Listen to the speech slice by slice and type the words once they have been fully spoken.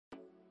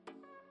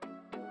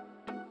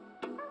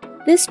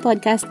This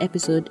podcast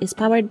episode is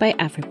powered by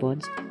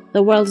AfriPods,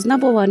 the world's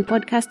 #1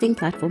 podcasting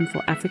platform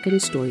for African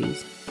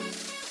stories.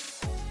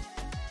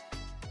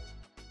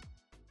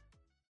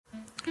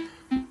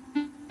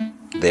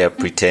 There are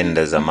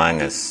pretenders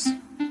among us,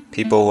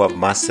 people who have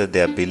mastered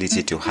the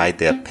ability to hide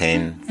their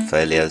pain,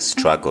 failures,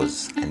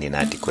 struggles, and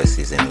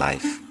inadequacies in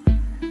life.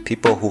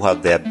 People who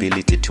have the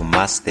ability to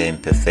mask their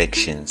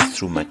imperfections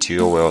through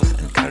material wealth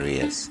and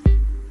careers.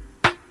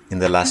 In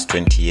the last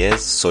 20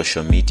 years,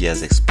 social media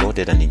has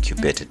exploded and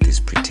incubated these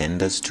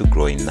pretenders to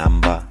grow in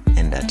number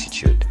and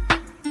attitude.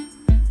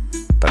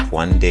 But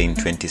one day in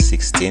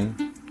 2016,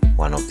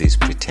 one of these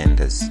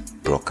pretenders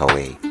broke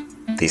away.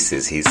 This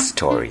is his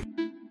story.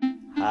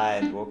 Hi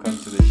and welcome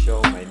to the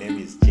show. My name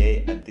is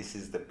Jay and this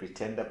is the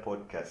Pretender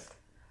Podcast.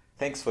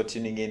 Thanks for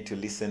tuning in to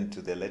listen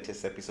to the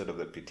latest episode of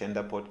the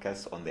Pretender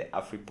Podcast on the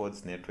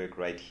AfriPods network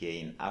right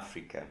here in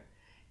Africa.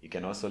 You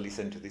can also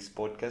listen to this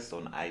podcast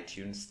on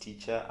iTunes,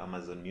 Stitcher,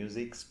 Amazon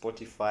Music,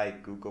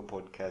 Spotify, Google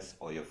Podcasts,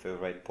 or your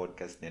favorite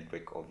podcast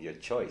network of your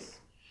choice.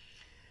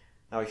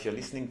 Now, if you're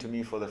listening to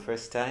me for the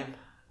first time,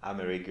 I'm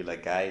a regular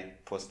guy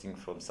posting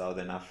from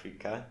Southern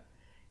Africa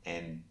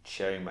and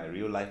sharing my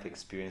real life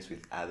experience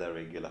with other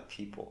regular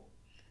people.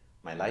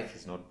 My life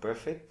is not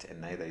perfect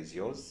and neither is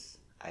yours.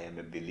 I am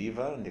a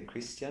believer and a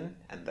Christian,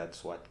 and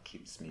that's what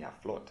keeps me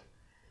afloat.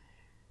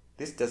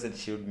 This doesn't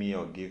shield me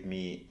or give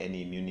me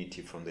any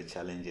immunity from the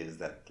challenges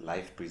that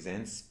life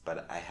presents,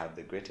 but I have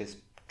the greatest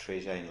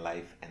treasure in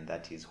life, and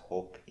that is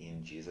hope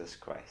in Jesus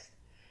Christ.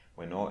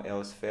 When all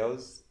else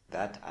fails,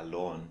 that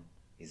alone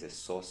is a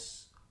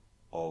source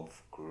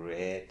of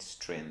great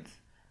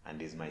strength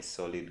and is my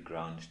solid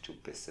ground to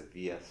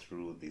persevere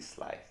through this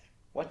life.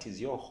 What is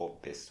your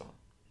hope based on?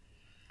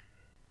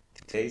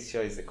 Today's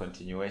show is a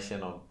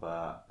continuation of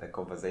the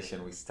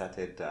conversation we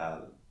started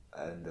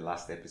in the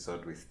last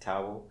episode with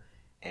Tabo.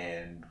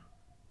 And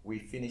we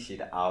finish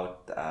it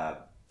out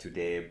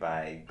today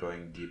by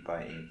going deeper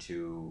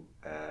into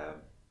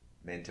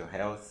mental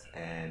health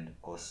and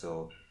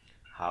also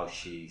how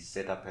she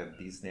set up her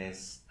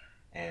business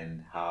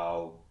and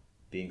how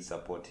being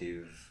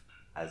supportive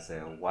as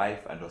a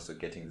wife and also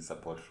getting the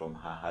support from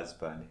her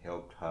husband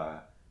helped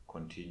her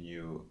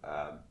continue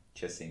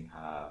chasing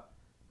her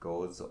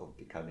goals of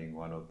becoming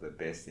one of the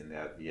best in the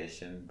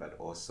aviation, but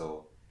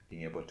also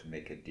being able to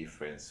make a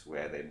difference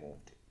where they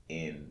moved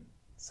in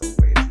some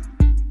ways.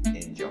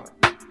 Enjoy.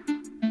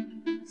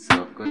 So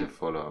I've got a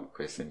follow-up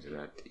question to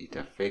that. It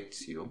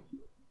affects you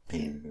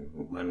in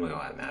one way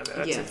or another.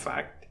 That's a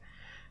fact.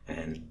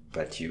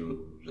 But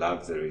you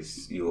love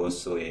you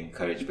also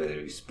encouraged by the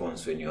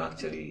response when you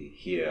actually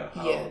hear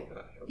how you're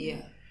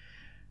helping.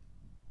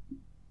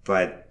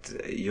 But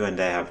you and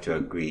I have to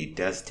agree it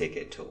does take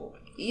a toll.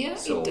 Yeah,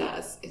 so it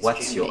does.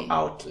 What's your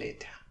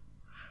outlet?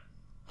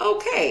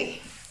 Okay.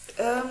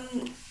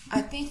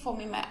 I think for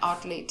me my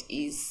outlet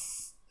is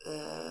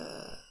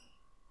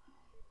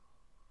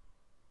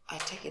I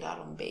take it out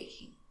on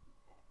baking.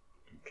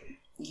 Okay.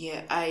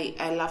 Yeah,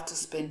 I love to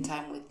spend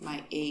time with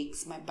my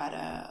eggs, my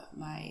butter,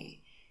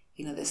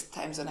 there's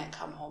times when I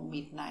come home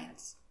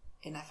midnight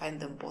and I find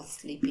them both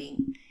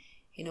sleeping.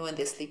 When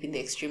they're sleeping,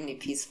 they're extremely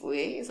peaceful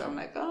ways. So I'm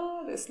like,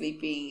 oh, they're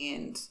sleeping,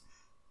 and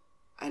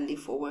I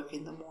leave for work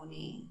in the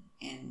morning,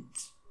 and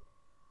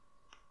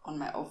on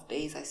my off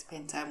days I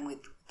spend time with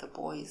the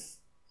boys,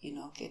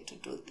 get to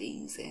do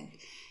things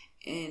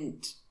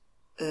and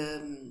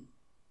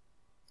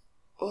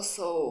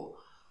also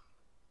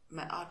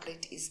my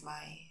outlet is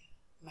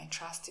my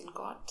trust in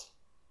God.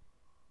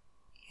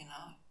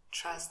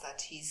 Trust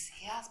that He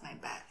has my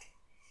back.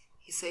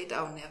 He said,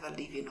 I'll never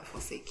leave you nor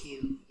forsake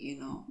you,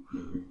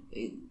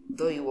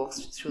 Though He walks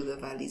through the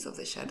valleys of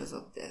the shadows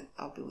of death,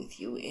 I'll be with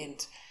you.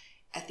 And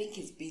I think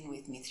He's been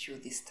with me through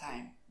this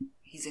time.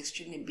 He's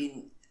extremely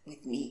been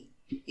with me.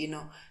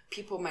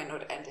 People might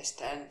not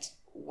understand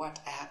what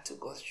I have to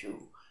go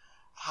through,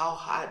 how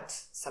hard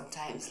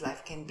sometimes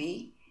life can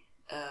be,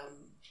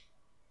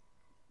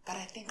 but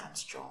I think I'm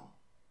strong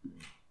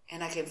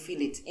and I can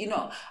feel it.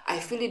 I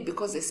feel it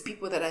because there's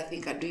people that I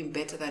think are doing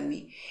better than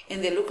me,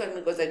 and they look at me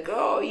and go like,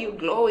 girl, you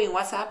glowing,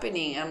 what's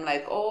happening? I'm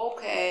like, oh,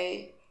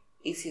 okay,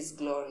 it's His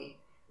glory,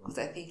 because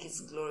I think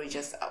His glory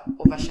just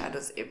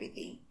overshadows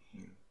everything.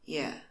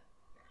 Yeah.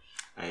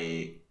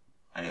 I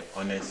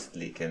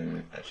honestly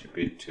can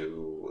attribute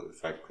to the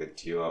fact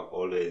that you are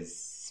always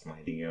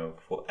smiling.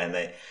 And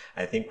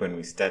I think when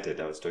we started,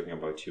 I was talking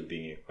about you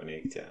being a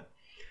connector.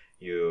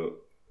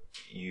 You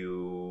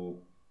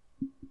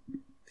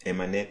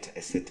emanate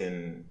a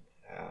certain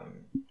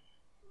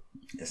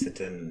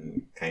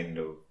kind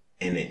of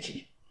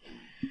energy,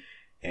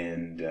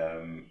 and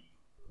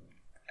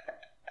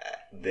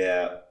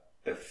there are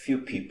a few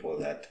people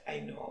that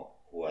I know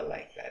who are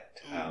like that.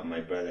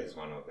 My brother is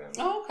one of them.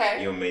 Oh,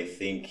 okay. You may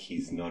think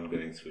he's not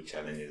going through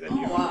challenges,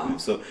 and wow.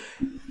 So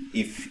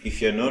if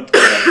you're not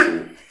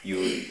careful,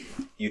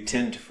 you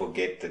tend to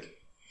forget that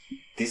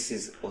this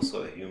is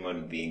also a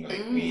human being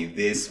like me.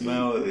 They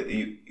smile.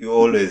 You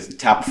always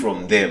tap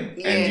from them,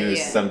 and you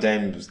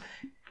sometimes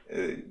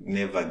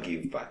never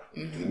give back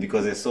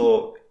because they're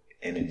so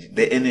energy.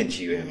 The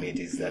energy you emit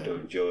is that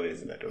of joy,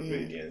 is that of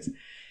radiance.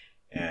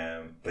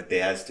 But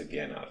there has to be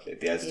an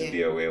outlet. There has to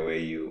be a way where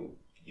you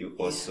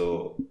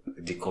also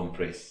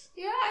decompress.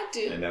 Yeah, I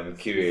do. And I'm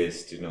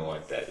curious to know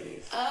what that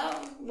is.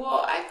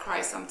 Well, I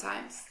cry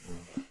sometimes.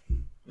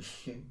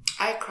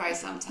 I cry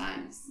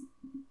sometimes,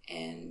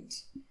 and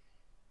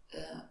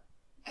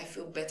I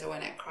feel better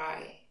when I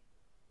cry.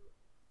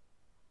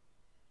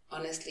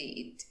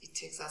 Honestly, it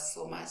takes us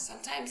so much.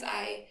 Sometimes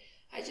I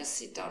just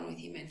sit down with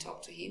him and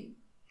talk to him,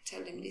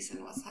 tell him,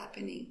 listen, what's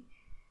happening?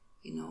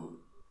 You know,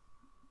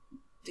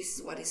 this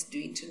is what it's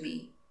doing to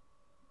me.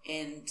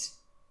 And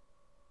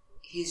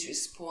his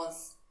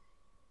response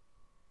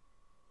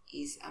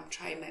is, I'm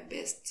trying my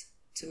best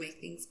to make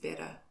things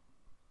better,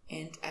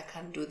 and I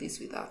can't do this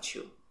without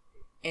you.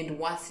 And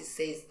once he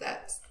says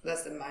that,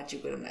 that's the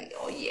magic where I'm like,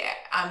 oh yeah,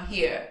 I'm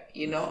here,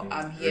 you know,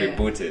 I'm here.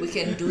 Rebooted. We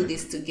can do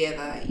this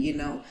together, you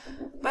know.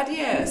 But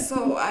yeah,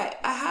 so I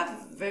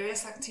have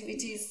various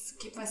activities,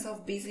 keep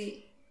myself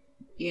busy,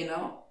 you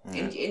know.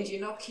 And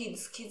you know,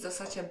 kids are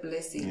such a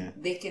blessing. Yeah.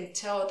 They can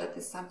tell that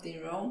there's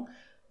something wrong.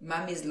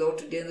 Mommy's low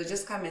today, and they'll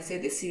just come and say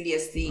the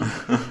silliest thing.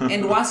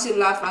 And once you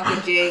laugh,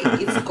 Uncle Jay,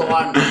 it's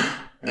gone.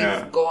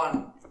 It's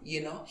gone,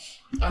 you know.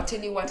 I'll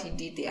tell you what he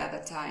did the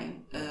other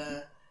time.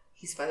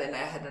 His father and I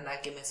had an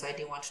argument, so I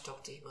didn't want to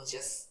talk to him.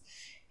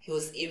 He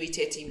was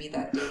irritating me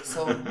that day.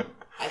 So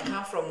I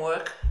come from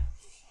work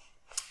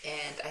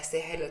and I say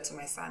hello to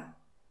my son.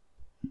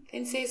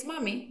 Then he says,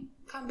 Mommy,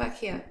 come back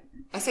here.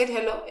 I said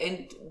hello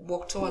and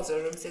walked towards the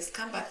room. He says,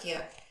 come back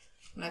here.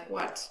 I'm like,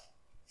 what?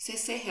 He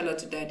says, say hello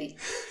to Daddy.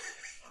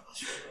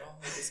 What's wrong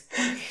with this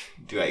boy?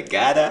 Do I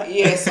gotta?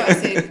 Yeah, so I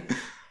said,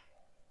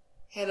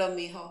 hello,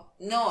 mijo.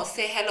 No,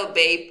 say hello,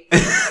 babe.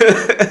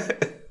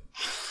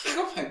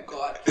 Oh my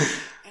God.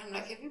 And I'm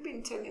like, have you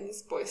been telling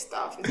this boy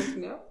stuff? He's like,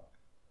 no.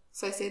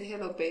 So I said,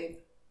 hello, babe.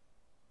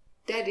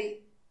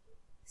 Daddy,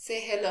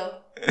 say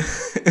hello.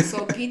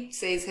 So Pete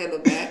says hello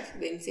back.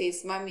 Then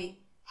says, Mommy,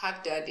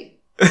 hug Daddy.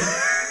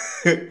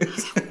 I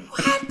was like,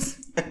 what?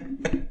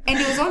 And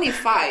he was only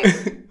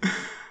 5.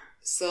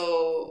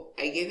 So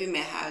I gave him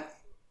a hug.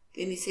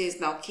 Then he says,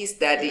 now kiss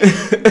Daddy.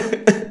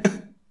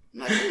 I'm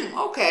like,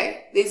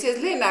 okay. Then he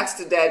says, lay next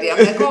to Daddy. I'm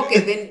like, okay.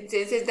 Then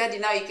he says, Daddy,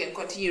 now you can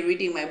continue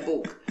reading my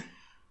book.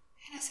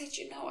 And I said,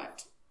 you know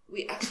what?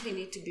 We actually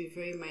need to be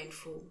very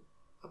mindful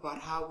about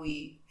how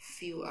we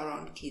feel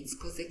around kids,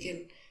 because they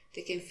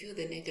can feel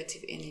the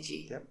negative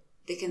energy. Yep.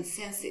 They can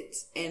sense it,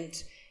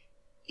 and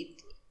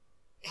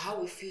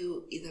how we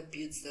feel either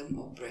builds them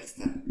or breaks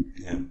them.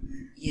 Yeah.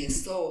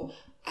 Yes. So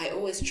I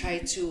always try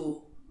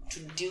to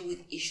deal with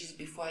issues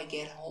before I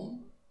get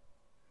home.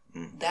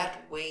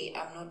 That way,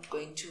 I'm not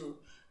going to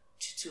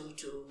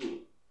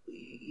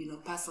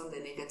pass on the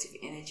negative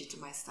energy to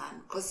my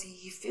son, because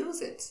he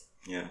feels it.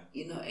 Yeah.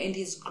 You know, and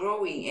he's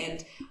growing,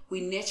 and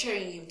we're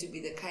nurturing him to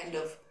be the kind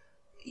of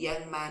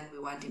young man we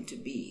want him to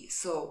be.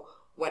 So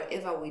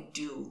whatever we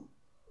do,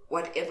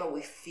 whatever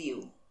we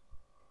feel,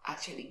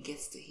 actually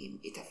gets to him.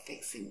 It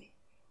affects him.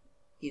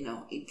 You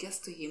know, it gets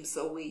to him.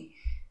 So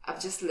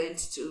I've just learned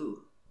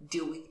to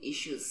deal with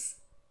issues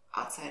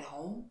outside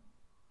home.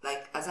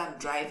 Like as I'm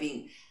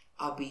driving,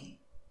 I'll be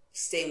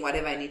saying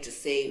whatever I need to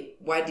say.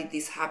 Why did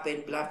this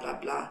happen? Blah, blah,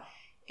 blah.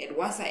 And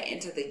once I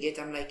enter the gate,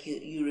 I'm like,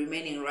 you're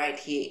remaining right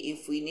here.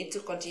 If we need to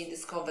continue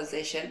this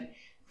conversation,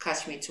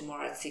 catch me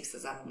tomorrow at 6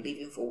 as I'm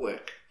leaving for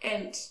work.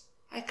 And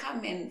I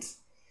come, and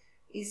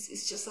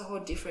it's just a whole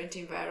different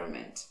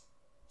environment.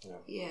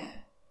 Yeah.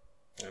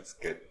 That's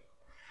good.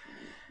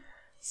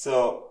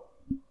 So,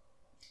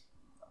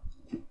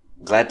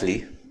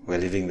 gladly, we're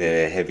leaving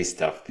the heavy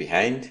stuff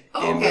behind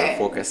and we're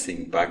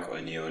focusing back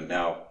on you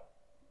now.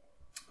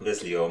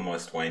 Obviously, you're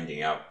almost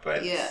winding up,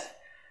 but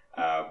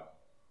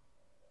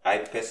I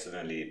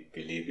personally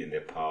believe in the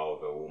power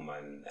of a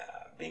woman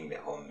being the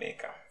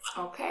homemaker.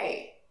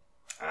 Okay.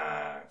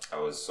 I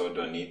was so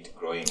on it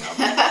growing up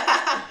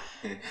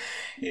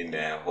in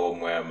a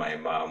home where my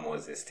mom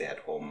was a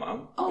stay-at-home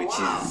mom, which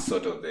is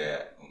sort of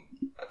the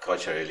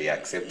culturally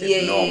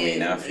accepted norm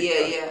in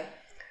Africa.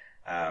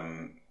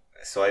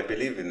 So I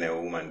believe in a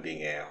woman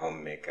being a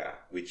homemaker,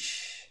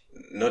 which,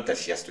 not that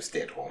she has to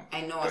stay at home.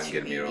 I know Don't what you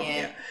get me mean, wrong.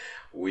 yeah.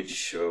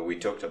 Which we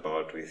talked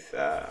about with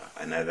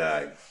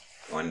another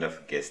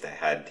wonderful guest I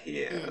had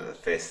here, the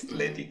first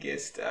lady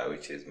guest,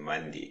 which is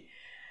Mandy.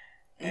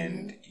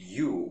 And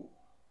you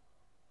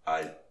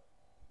are,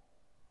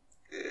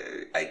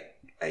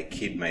 I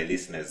kid my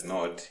listeners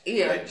not,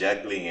 you are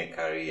juggling a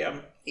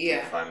career,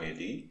 a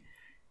family,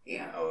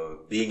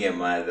 being a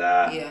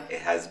mother, a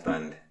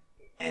husband,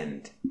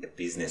 and a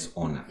business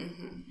owner,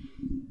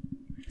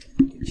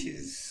 which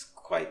is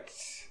quite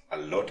a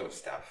lot of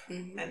stuff,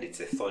 and it's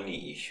a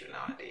thorny issue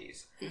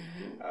nowadays.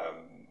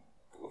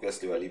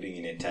 Obviously, we're living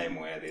in a time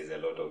where there's a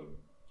lot of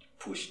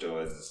push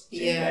towards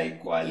gender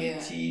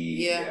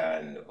equality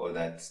and all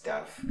that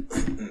stuff.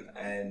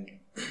 And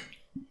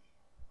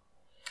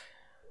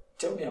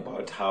tell me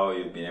about how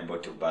you've been able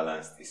to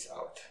balance this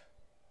out.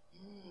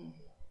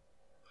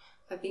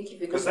 I think if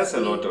you because that's a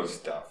lot of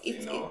stuff,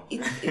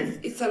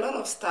 it's a lot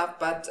of stuff,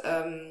 but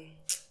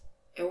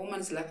a A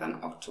woman is like an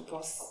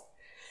octopus.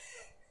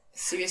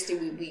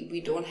 Seriously,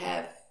 we don't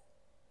have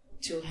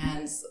 2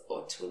 hands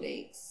or 2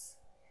 legs.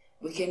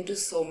 We can do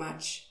so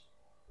much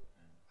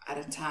at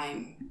a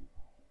time.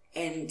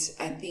 And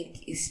I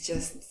think it's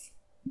just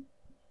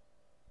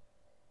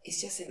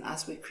in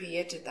us. We're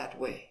created that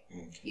way.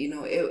 You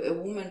know, a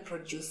woman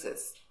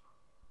produces,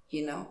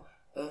 you know.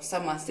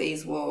 Someone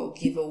says, well,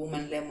 give a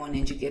woman lemon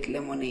and you get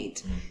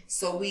lemonade.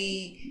 So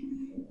we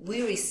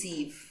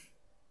receive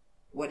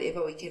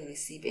whatever we can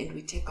receive, and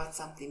we take out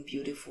something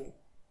beautiful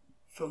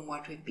from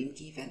what we've been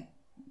given,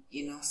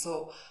 you know.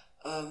 So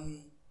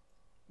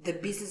the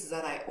business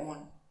that I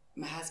own,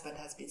 my husband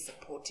has been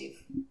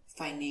supportive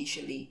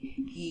financially.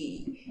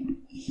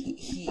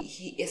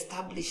 He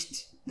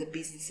established the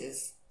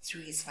businesses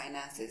through his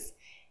finances,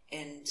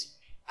 and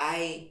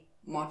I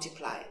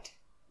multiplied.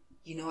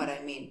 You know what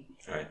I mean?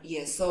 Right.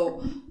 Yeah.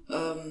 So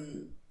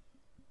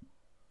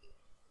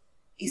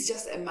it's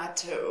just a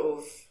matter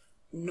of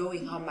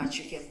knowing how much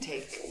you can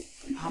take,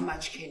 how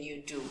much can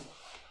you do,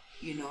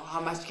 you know,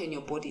 how much can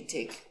your body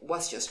take,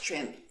 what's your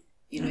strength.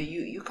 You know,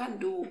 you can't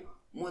do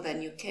more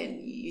than you can.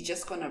 You're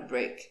just gonna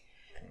break.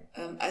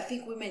 I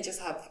think women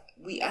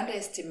we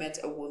underestimate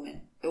a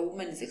woman. A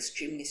woman is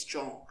extremely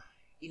strong.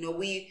 You know,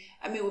 we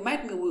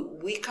might be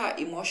weaker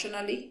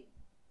emotionally.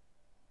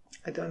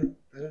 I don't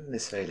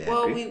necessarily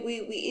well, agree.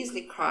 we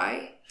easily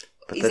cry.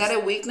 But is that a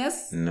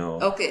weakness? No.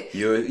 Okay.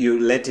 You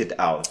let it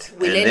out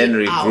We and let then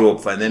it regroup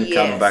out. and then Yes.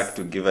 come back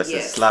to give us a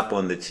Yes. slap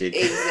on the cheek.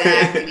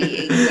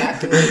 Exactly.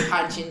 We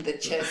punch in the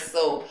chest.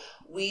 So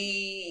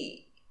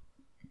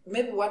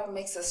maybe what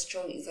makes us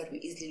strong is that we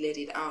easily let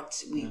it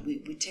out.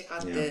 We take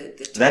out the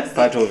That toxic.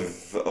 part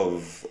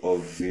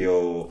of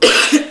your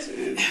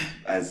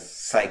as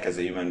psyche as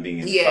a human being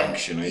is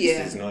functional.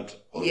 It's not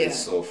always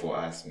so for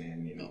us,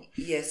 man. You know.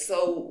 Yeah.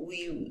 So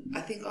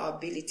I think our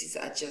abilities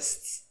are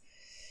just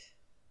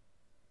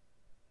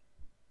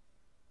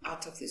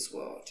out of this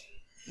world.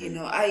 You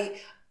know,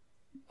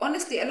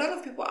 honestly, a lot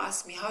of people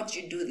ask me, how do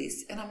you do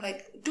this? And I'm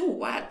like, do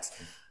what?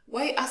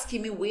 Why are you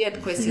asking me weird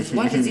questions?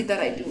 What is it that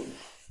I do?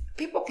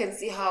 People can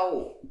see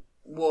how,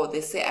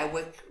 they say I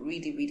work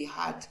really, really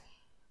hard.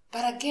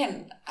 But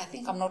again, I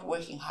think I'm not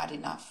working hard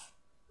enough.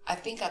 I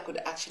think I could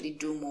actually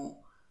do more.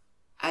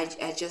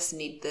 I just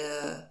need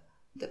the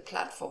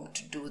platform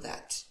to do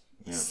that.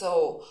 Yeah.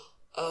 So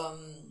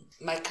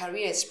my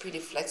career is pretty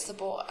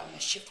flexible. I'm a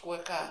shift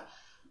worker,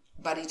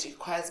 but it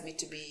requires me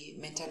to be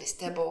mentally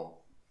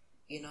stable.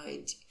 You know,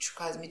 it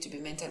requires me to be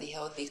mentally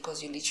healthy,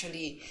 because you're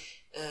literally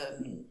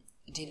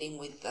dealing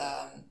with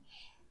air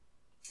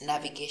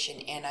navigation.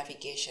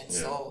 Yeah.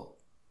 So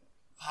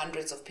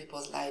hundreds of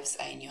people's lives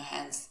are in your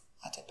hands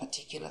at a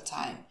particular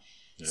time.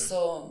 Yeah.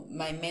 So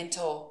my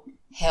mental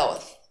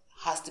health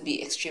has to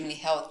be extremely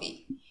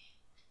healthy.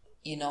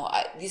 You know,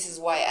 this is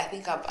why I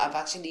think I've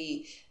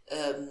actually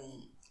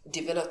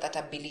developed that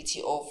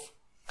ability of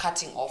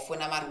cutting off.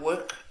 When I'm at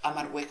work, I'm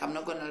at work. I'm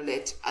not going to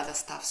let other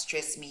stuff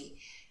stress me.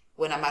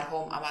 When I'm at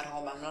home, I'm at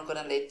home. I'm not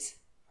going to let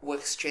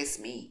work stress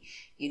me.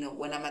 You know,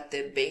 when I'm at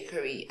the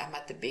bakery, I'm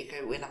at the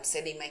bakery. When I'm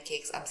selling my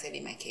cakes, I'm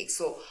selling my cakes.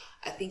 So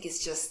I think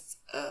it's just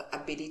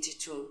ability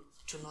to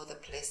know the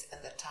place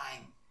and the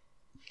time,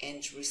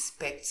 and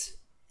respect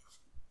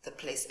the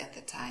place and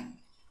the time.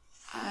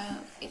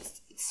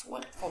 It's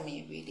worked for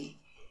me, really.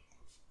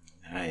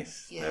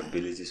 Nice. Yeah. The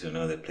ability to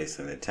know the place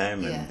and the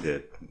time,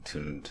 and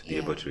to be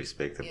able to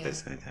respect the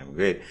place and the time.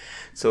 Great.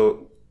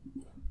 So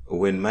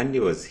when Mandy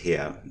was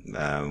here,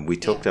 we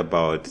talked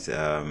about,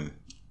 I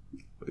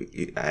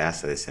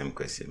asked her the same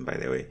question, by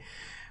the way.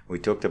 We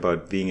talked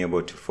about being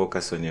able to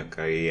focus on your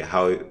career,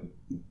 how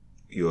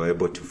you're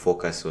able to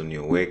focus on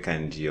your work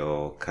and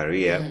your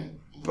career,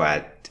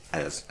 but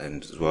as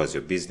well as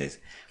your business,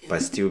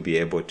 but still be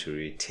able to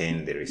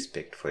retain the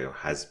respect for your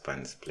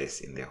husband's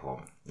place in the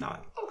home.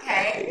 Now,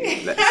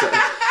 okay.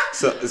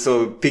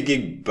 So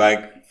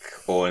piggyback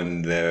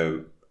on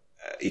the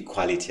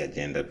equality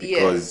agenda,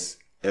 because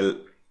a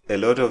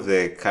lot of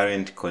the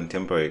current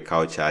contemporary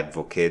culture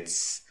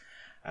advocates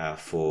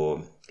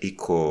for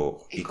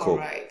equal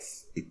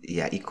rights.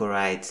 Equal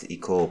rights,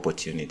 equal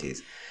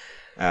opportunities,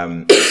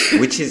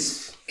 which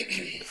is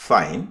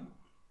fine.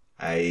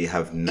 I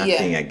have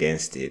nothing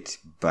against it,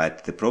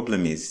 but the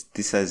problem is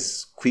this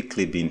has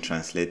quickly been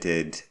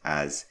translated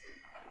as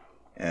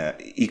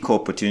equal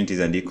opportunities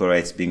and equal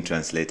rights being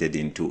translated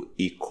into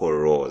equal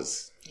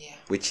roles,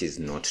 which is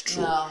not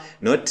true. No.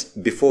 Not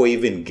before we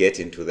even get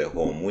into the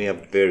home. We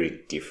have very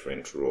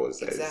different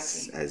roles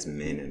as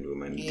men and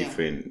women,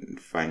 different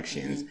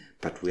functions,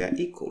 but we are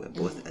equal. We're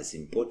both as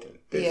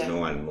important. There's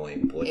no one more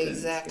important.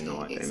 Exactly. You know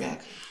what I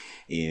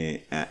mean?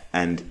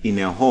 And in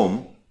a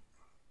home,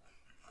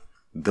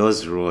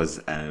 those roles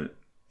are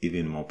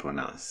even more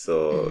pronounced.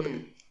 So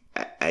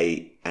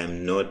I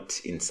am not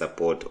in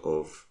support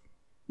of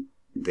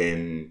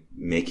then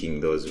making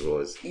those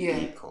roles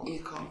equal.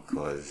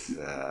 Because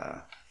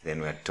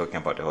then we're talking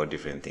about a whole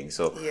different thing.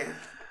 So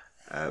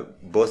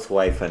both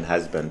wife and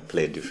husband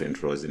play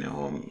different roles in a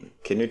home.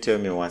 Can you tell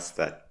me what's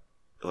that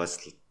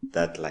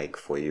like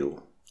for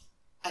you?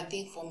 I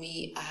think for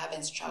me, I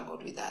haven't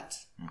struggled with that.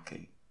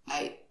 Okay.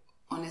 I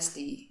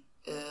honestly,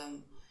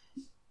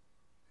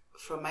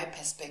 from my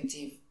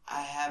perspective,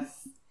 I have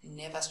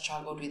never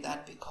struggled with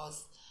that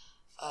because,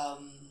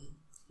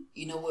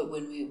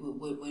 when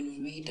we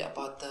read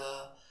about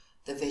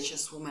the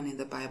virtuous woman in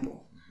the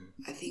Bible,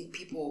 I think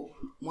people,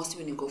 mostly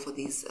when you go for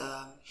these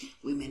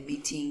women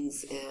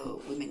meetings,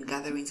 women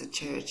gatherings at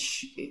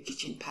church,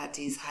 kitchen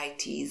parties, high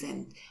teas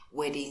and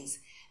weddings,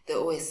 they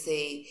always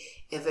say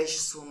a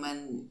virtuous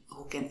woman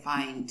who can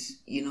find,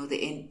 he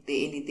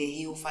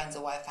who finds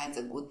a wife finds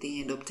a good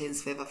thing and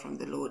obtains favor from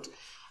the Lord.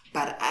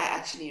 But I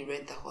actually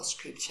read the whole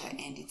scripture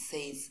and it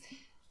says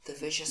the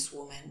virtuous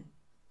woman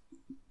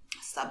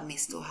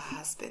submits to her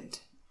husband.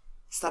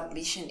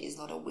 Submission is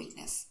not a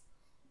weakness.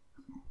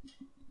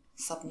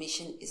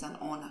 Submission is an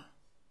honor.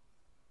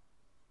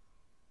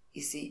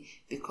 You see,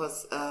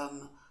 because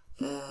the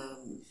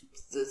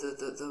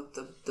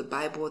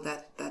Bible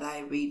that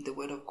I read, the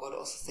Word of God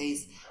also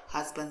says,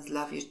 husbands,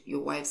 love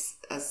your wives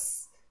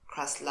as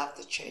Christ loved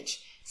the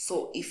church.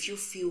 So if you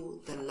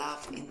feel the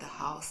love in the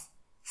house,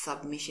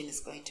 submission is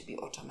going to be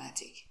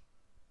automatic.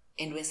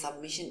 And when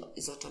submission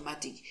is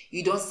automatic,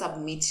 you don't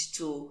submit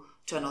to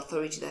an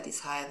authority that is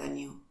higher than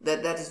you,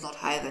 that is not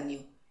higher than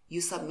you.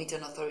 You submit to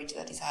an authority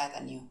that is higher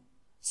than you.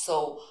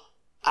 So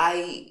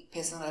I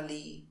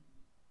personally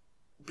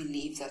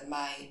believe that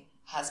my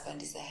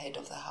husband is the head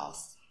of the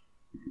house.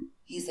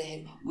 He's the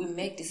head. We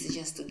make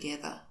decisions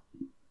together,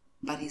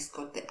 but he's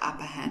got the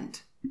upper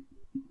hand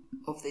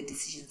of the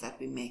decisions that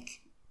we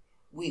make.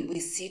 We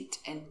sit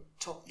and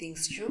talk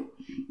things through.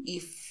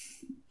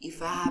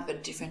 If I have a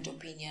different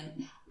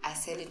opinion, I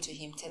sell it to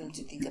him, tell him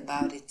to think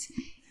about it.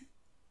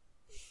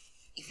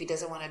 If he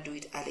doesn't want to do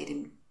it, I let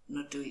him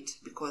not do it.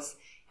 Because,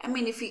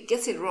 if he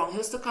gets it wrong,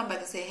 he'll still come back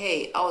and say,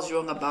 hey, I was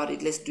wrong about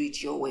it. Let's do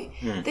it your way.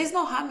 There's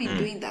no harm in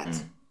doing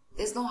that.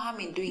 There's no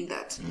harm in doing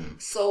that.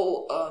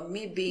 So,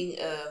 me being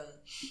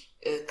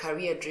a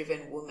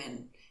career-driven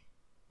woman,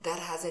 that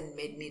hasn't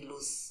made me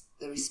lose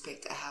the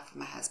respect I have for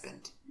my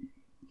husband.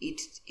 It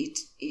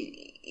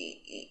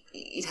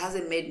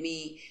hasn't made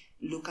me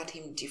look at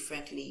him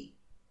differently,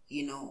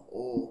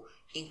 or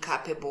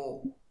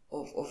incapable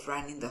of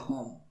running the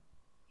home,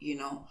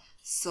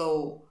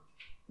 So,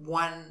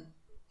 one,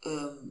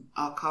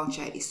 our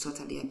culture is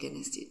totally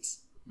against it,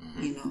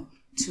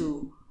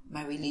 Two,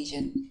 my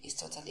religion is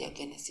totally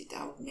against it.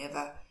 I would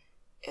never,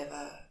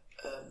 ever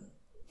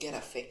get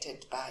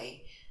affected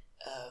by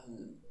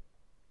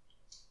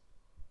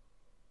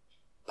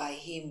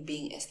him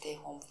being a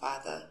stay-home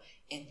father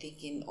and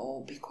thinking,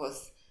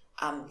 because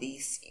I'm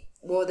this.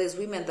 Well, there's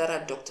women that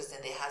are doctors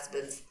and their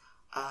husbands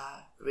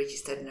are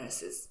registered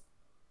nurses,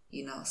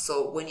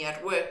 So when you're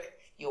at work,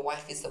 your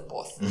wife is the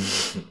boss.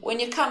 When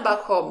you come back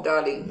home,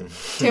 darling,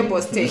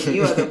 table stay,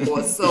 you are the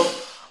boss. So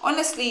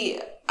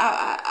honestly,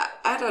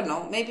 I don't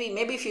know. Maybe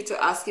if you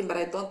to ask him, but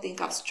I don't think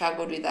I've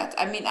struggled with that.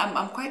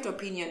 I'm quite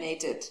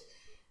opinionated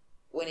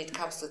when it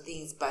comes to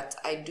things, but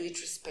I do it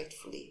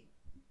respectfully.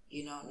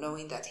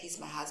 Knowing that he's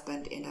my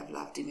husband and I've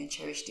loved him and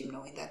cherished him,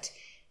 knowing that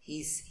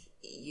he's,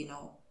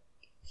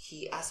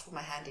 he asked for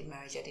my hand in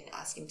marriage. I didn't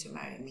ask him to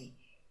marry me,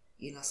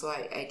 so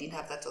I didn't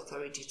have that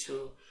authority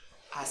to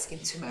ask him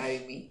to marry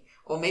me.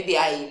 Or maybe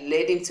I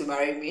led him to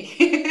marry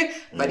me,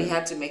 but he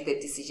had to make the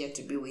decision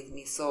to be with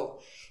me. So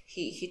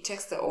he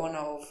takes the honor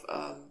of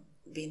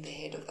being the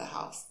head of the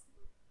house.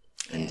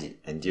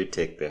 And you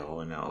take the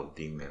honor of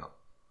being the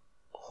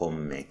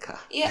homemaker.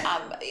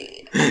 Yeah,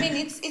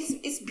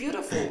 it's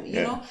beautiful,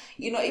 you know.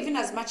 Even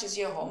as much as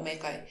you're a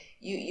homemaker,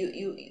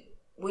 you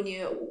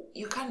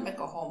can't make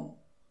a home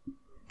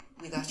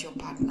without your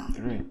partner.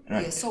 Right.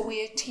 Yeah, so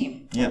we're a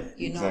team. Yeah,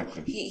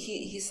 exactly.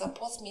 He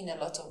supports me in a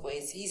lot of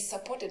ways. He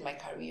supported my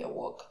career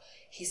work.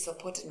 He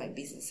supported my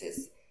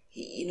businesses.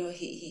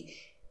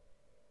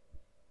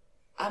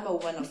 I'm a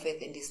woman of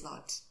faith and he's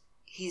not.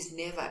 He's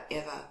never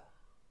ever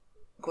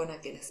gone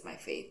against my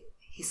faith.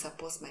 He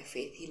supports my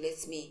faith. He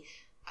lets me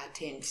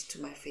attend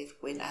to my faith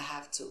when I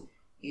have to.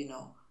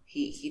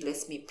 He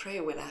lets me pray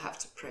when I have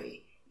to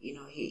pray.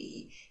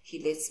 He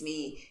lets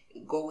me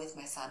go with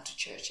my son to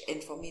church.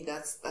 And for me,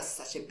 that's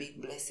such a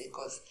big blessing,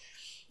 because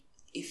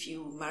if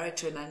you marry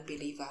to an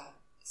unbeliever,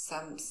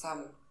 some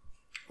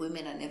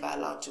women are never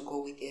allowed to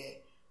go with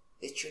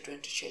their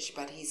children to church.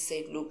 But he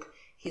said, look,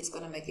 he's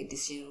going to make a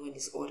decision when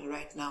he's older.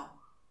 Right now,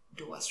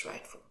 do what's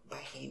right by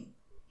him,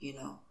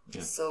 Yeah.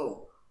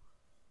 So,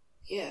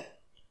 yeah.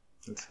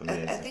 That's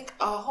amazing. I think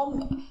our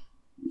home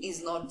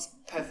is not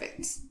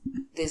perfect.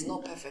 There's no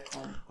perfect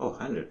home. Oh,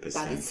 100%.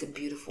 But it's a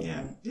beautiful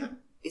home. Yeah.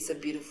 It's a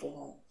beautiful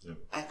home. Yeah.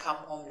 I come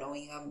home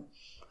knowing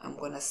I'm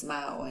going to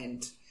smile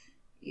and,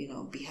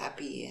 be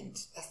happy, and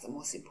that's the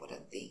most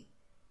important thing.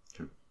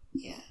 Sure.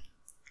 Yeah.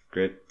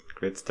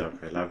 Great stuff.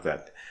 I love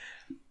that.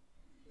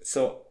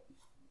 So,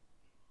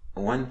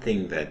 one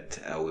thing that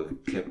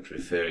we've kept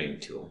referring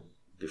to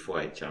before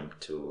I jump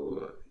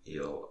to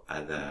your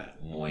other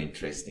more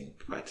interesting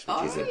part,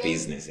 which is the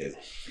businesses,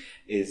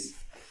 is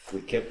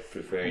we kept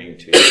referring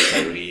to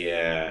your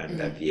career and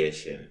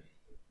aviation.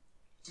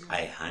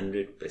 I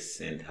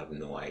 100% have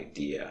no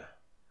idea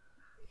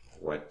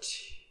what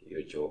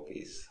your job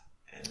is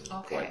and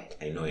what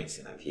I know it's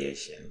in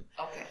aviation.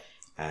 Okay.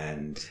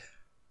 And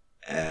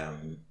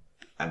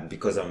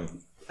because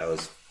I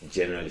was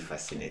generally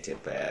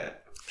fascinated by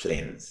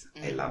planes.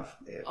 I love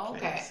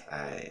airplanes.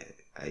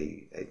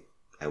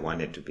 I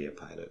wanted to be a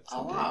pilot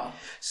someday. Oh wow!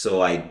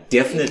 So I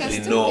definitely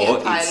know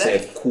it's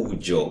a cool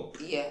job.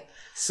 Yeah.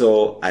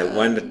 So I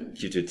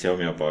wanted you to tell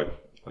me about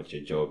what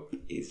your job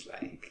is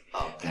like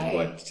and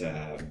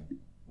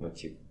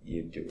what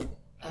you do.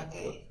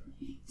 Okay.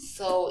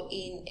 So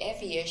in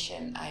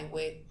aviation, I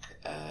work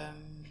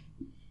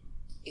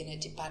in a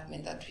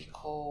department that we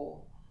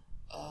call,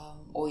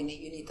 or in a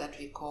unit that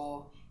we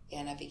call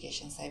air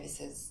navigation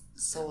services.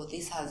 So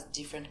this has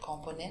different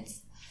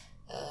components.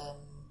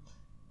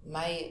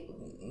 My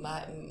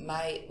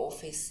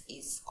office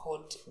is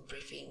called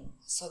briefing.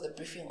 So the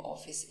briefing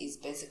office is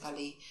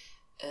basically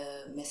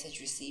message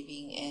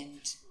receiving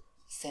and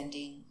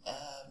sending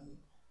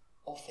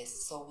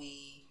office. So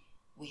we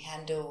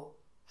handle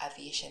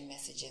aviation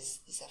messages.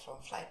 These are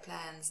from flight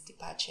plans,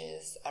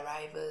 departures,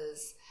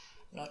 arrivals,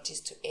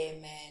 notice to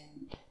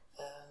airmen,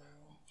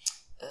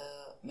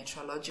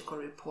 meteorological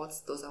reports.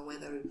 Those are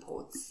weather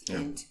reports,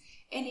 and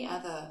any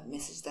other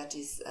message that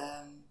is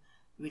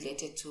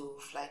related to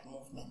flight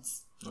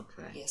movements.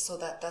 Okay. Yeah, so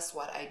that's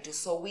what I do.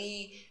 So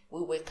we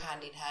work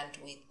hand in hand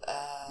with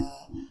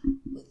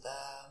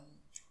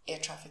air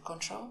traffic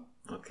control.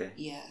 Okay.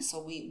 Yeah,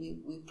 so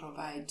we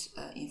provide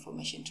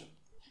information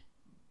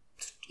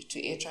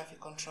to air traffic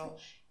control,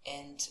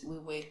 and we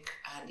work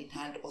hand in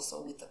hand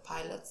also with the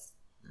pilots.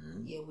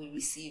 Yeah, we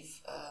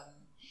receive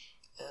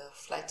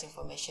flight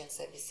information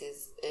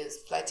services,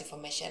 flight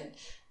information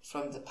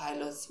from the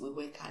pilots. We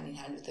work hand in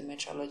hand with the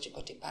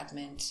meteorological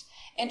department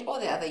and all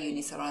the other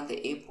units around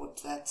the airport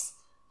that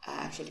are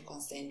actually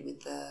concerned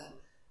with the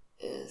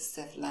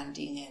safe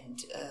landing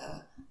and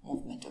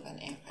movement of an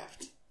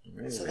aircraft.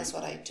 Really? So that's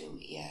what I do,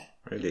 yeah.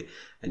 Really?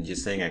 And you're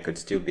saying I could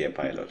still be a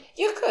pilot?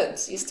 You could.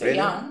 You're still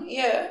young,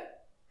 yeah.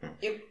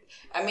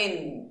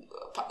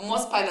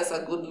 Most pilots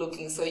are good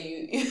looking, so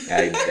you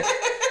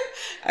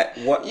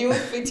you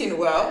fit in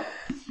well.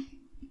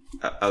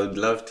 I would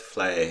love to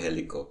fly a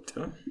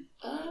helicopter.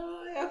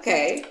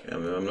 Okay.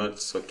 I'm not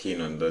so keen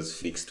on those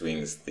fixed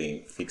wing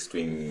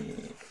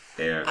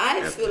air.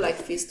 I feel like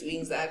fixed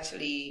wings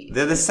actually...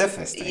 They're the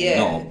safest,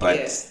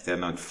 but they're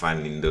not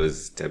fun in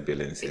those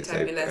turbulences.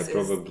 I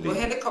probably... For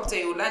helicopter,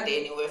 you land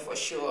anywhere for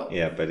sure.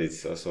 Yeah, but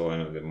it's also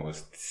one of the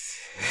most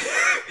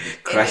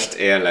crashed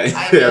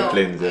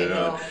airplanes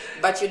around.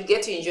 But you'd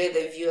get to enjoy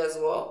the view as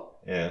well.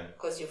 Yeah.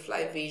 Because you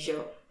fly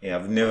visual. Yeah,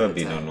 I've never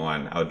been on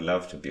one. I would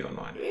love to be on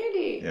one.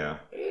 Really? Yeah.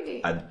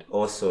 Really? I'd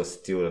also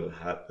still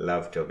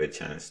love to have a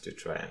chance to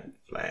try and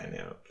fly an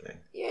airplane.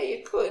 Yeah,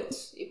 you could.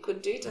 You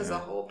could do it as a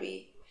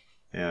hobby.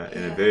 Yeah,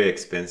 and a very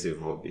expensive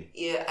hobby.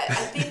 Yeah, I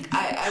think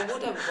I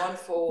would have gone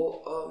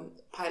for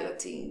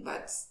piloting,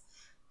 but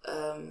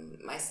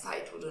my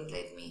site wouldn't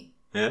let me.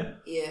 Yeah?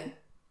 Yeah.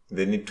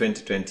 They need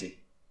 2020?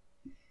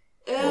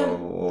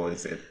 Or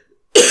is it?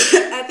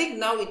 I think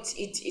now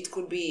it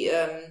could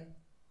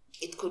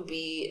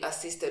be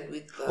assisted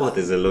with...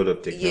 there's a lot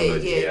of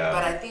technology. Yeah.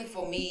 But I think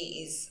for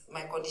me,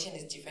 my condition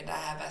is different. I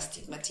have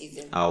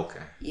astigmatism.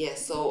 Okay. Yeah,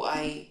 so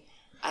I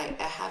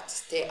have to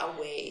stay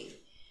away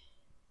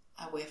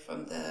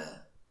from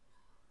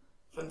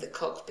the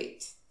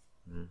cockpit.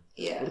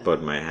 Yeah. What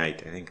about my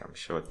height? I think I'm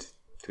short.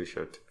 Too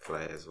short to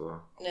fly as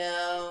well.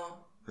 No.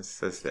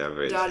 That's the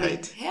average Darling,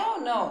 height. hell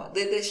no.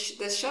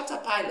 The shorter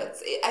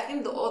pilots, I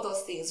think all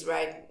those things,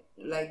 right,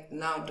 like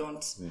now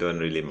don't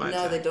really matter.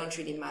 No, they don't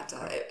really matter.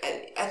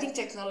 I think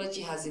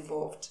technology has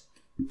evolved.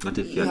 What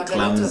if you're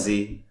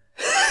clumsy?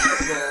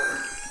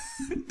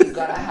 You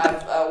gotta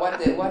have what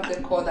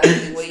they call that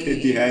thing where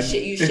you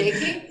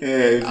shaking?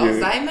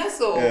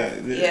 Alzheimer's or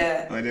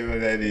whatever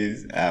that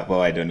is.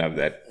 Well, I don't have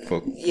that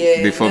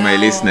before my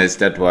listeners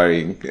start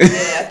worrying.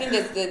 I think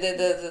that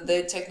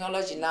the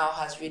technology now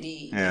has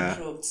really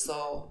improved.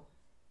 So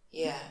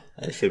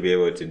I should be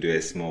able to do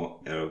a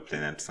small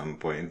aeroplane at some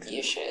point.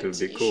 You should. It'll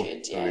be cool.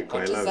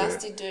 Go to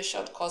Zasti, do a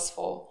short course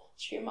for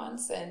 3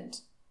 months and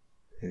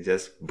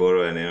just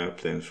borrow an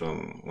airplane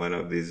from one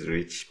of these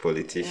rich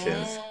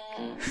politicians.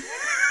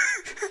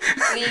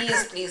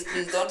 Please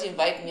don't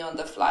invite me on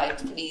the flight,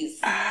 please.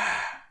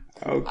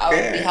 Okay. I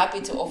would be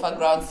happy to offer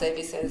ground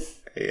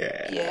services.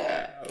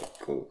 Yeah. Oh,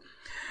 cool.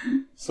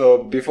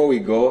 So before we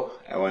go,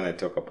 I want to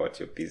talk about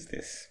your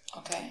business.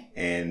 Okay.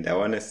 And I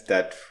want to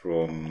start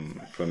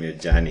from your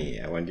journey.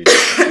 I want you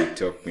to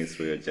talk me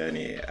through your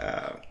journey.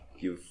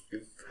 You've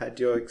had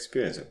your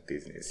experience of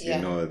business. You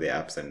know the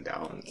ups and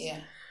downs.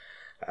 Yeah.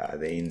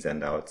 The ins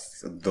and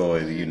outs, though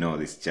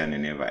this journey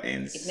never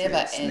ends. It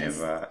never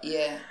ends.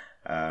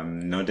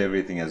 Not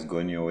everything has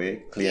gone your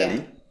way,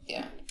 clearly.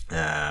 Yeah.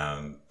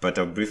 But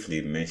I'll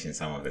briefly mention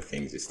some of the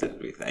things you started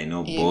with. I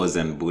know Bows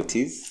and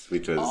Booties,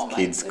 which was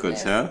kids'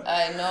 culture.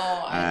 I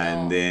know.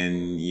 And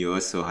then you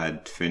also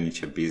had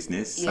furniture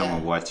business, some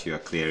of what you are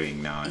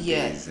clearing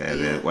nowadays,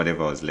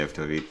 whatever was left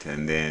of it.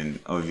 And then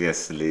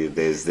obviously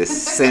there's the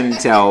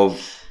center of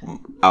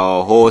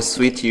our whole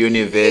sweet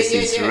universe.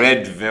 It's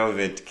Red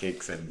Velvet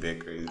Cakes and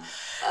Bakeries.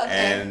 Okay.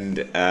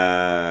 And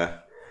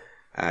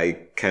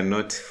I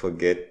cannot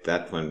forget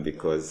that one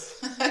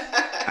because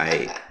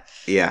I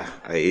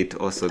eat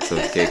all sorts of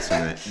cakes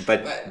from it.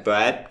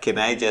 But can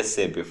I just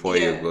say before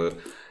you go,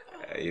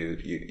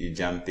 you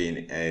jump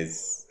in,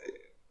 as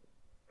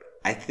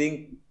I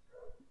think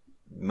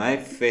my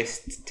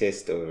first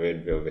taste of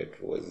Red Velvet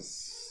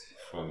was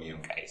from you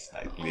guys,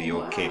 like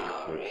your cake.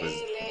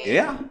 Really?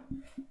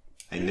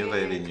 I never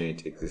even knew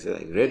it existed.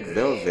 Like Red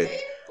Velvet.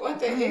 What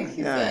the heck is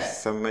that?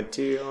 Some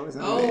material or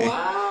something. Oh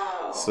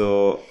wow!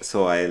 So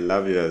I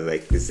love it. I was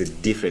like, this is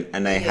different,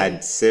 and I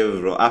had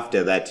several.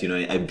 After that,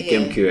 I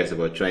became curious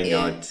about trying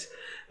out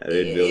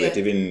Red Velvet,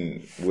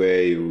 even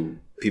where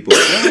people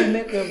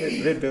make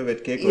Red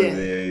Velvet cake, or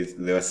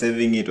they were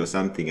serving it or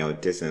something. I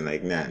would taste and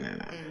like, nah.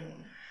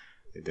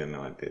 They don't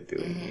know what they're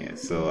doing here.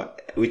 So,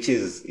 which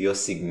is your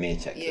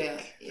signature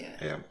cake?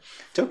 Yeah.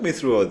 Talk me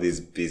through all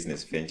these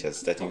business ventures,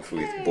 starting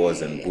with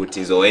Bows and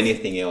Booties, or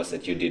anything else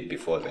that you did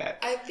before that.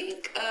 I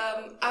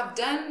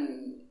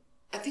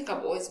think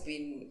I've always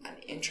been an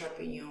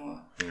entrepreneur.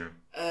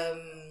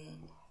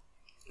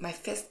 My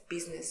first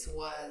business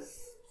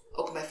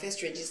my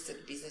first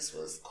registered business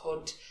was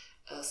called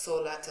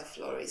Soul Latte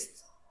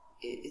Florist.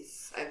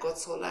 I got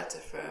Soul Latte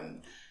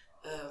from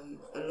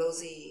a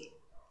Lozi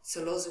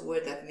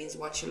word that means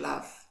what you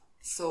love.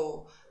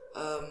 So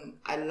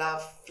I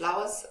love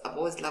flowers. I've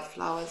always loved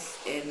flowers,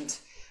 and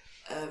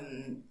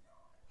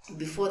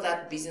before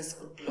that business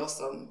could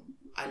blossom,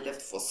 I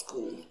left for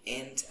school,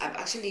 and I've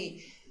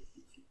actually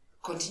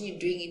continued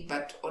doing it,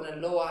 but on a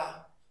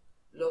lower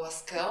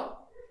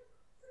scale.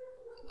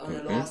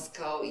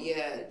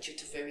 Due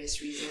to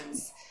various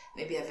reasons,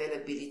 maybe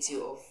availability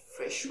of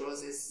fresh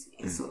roses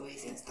in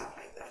Solwezi and stuff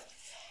like that.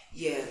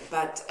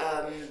 But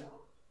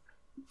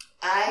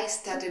I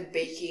started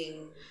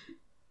baking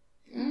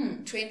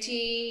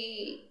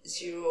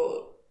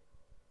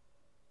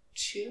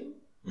 2002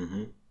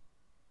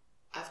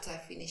 after I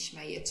finished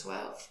my year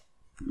 12.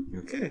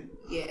 Okay.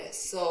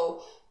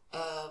 So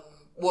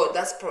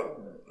that's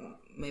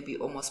maybe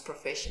almost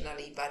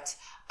professionally, but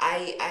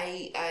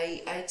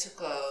I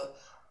took a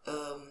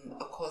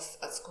course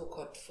at school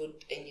called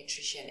Food and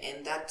Nutrition,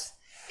 and that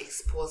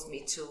exposed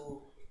me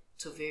to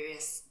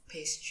various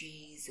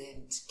pastries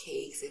and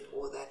cakes and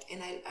all that,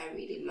 and I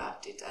really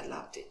loved it.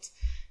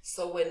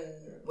 So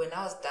when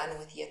I was done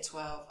with year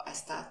 12, I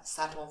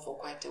sat home for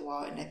quite a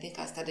while, and I think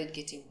I started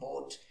getting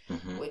bored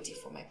waiting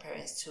for my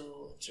parents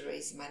to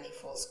raise money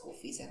for school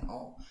fees and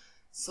all.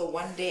 So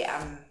one day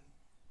I'm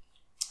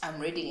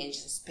reading a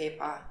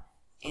newspaper,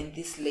 and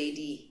this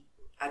lady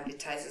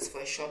advertises for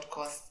a short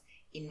course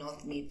in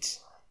North Mid,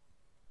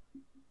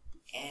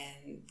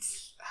 and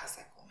I was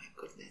like, oh my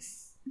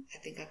goodness, I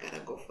think I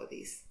gotta go for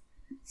this.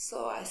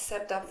 So I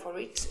stepped up for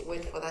it,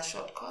 went for that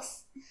short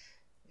course.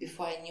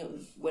 Before I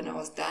knew, when I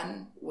was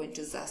done, went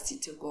to Zasti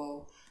to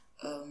go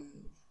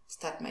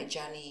start my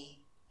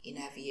journey in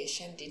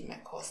aviation, did my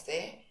course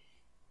there.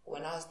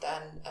 When I was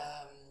done,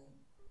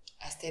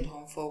 I stayed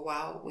home for a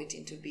while,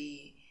 waiting to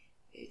be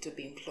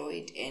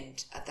employed,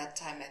 and at that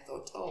time I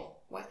thought, oh,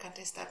 why can't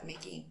I start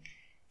making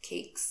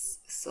cakes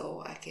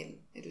so I can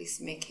at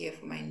least make hair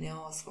for my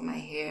nails, for my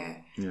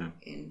hair,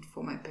 and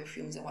for my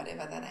perfumes and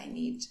whatever that I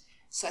need.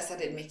 So I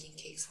started making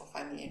cakes for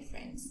family and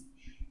friends.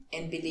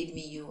 And believe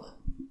me,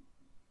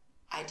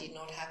 I did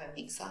not have a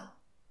mixer.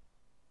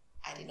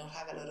 I did not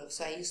have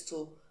so I used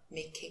to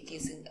make cake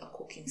using a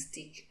cooking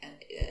stick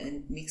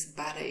and mix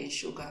butter and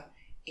sugar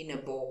in a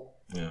bowl.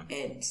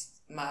 And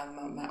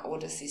my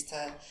older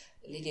sister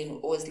Lydian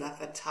would always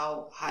laugh at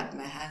how hard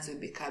my hands were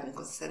becoming,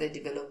 because I started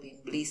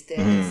developing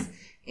blisters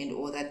and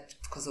all that,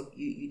 because of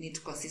you need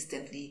to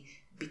consistently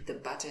beat the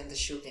butter and the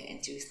sugar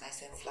until it's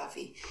nice and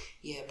fluffy.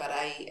 But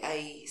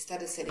I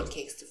started selling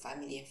cakes to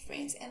family and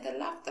friends, and they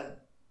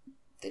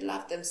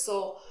loved them.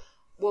 So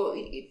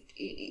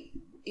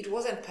it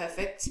wasn't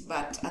perfect,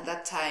 but at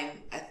that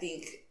time I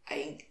think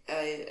a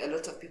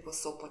lot of people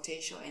saw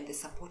potential, and they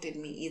supported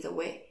me either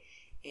way.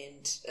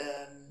 And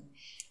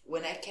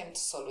when I came to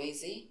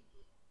Solwezi,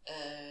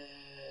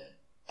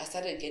 I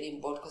started getting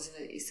bored, because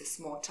it's a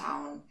small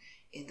town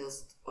and there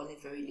was only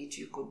very little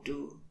you could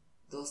do.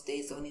 Those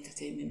days, the only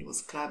entertainment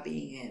was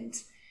clubbing and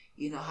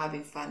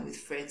having fun with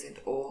friends and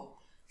all.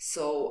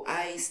 So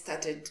I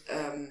started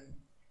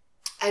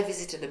I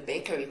visited a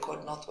bakery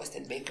called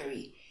Northwestern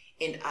Bakery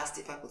and asked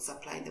if I could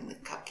supply them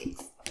with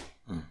cupcakes.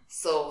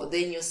 So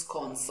they knew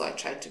scones, so I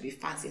tried to be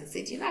fancy and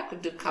said, I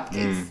could do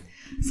cupcakes.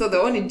 So the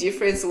only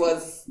difference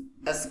was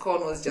a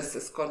scone was just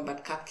a scone,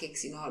 but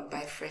cupcakes, I'd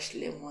buy fresh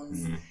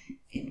lemons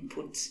and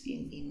put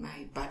in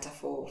my butter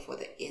for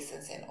the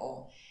essence and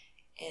all.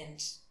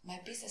 And my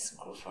business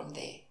grew from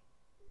there.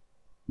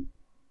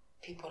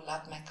 People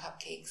loved my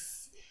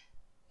cupcakes.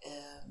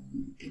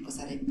 People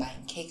started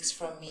buying cakes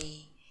from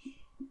me.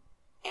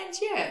 And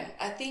yeah,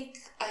 I think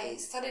I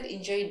started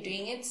enjoying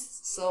doing it.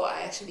 So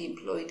I actually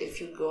employed a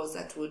few girls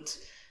that would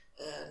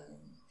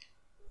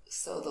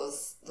sell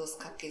those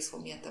cupcakes for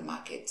me at the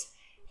market.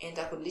 And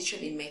I could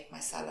literally make my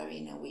salary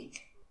in a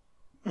week.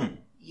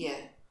 Yeah.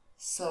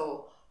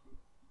 So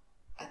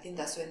I think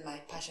that's when my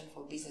passion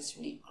for business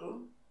really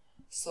grew.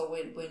 So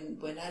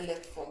when I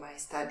left for my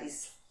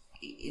studies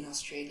in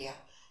Australia,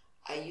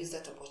 I used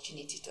that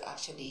opportunity to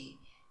actually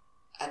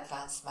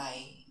advance my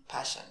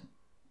passion.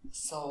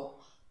 So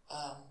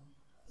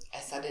I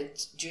started,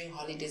 during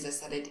holidays, I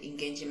started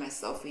engaging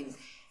myself in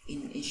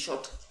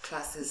short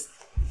classes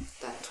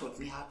that taught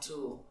me how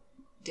to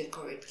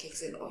decorate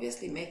cakes and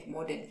obviously make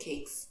modern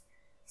cakes.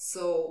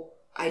 So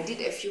I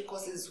did a few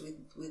courses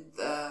with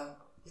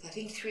I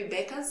think 3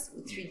 bakers,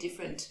 with 3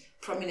 different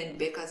prominent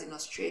bakers in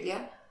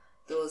Australia.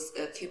 Those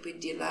Cupid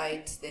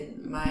Delight,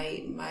 then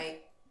my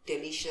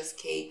Delicious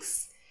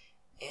Cakes,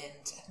 and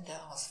I think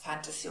that was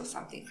Fantasy or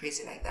something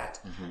crazy like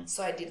that.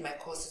 So I did my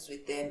courses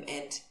with them,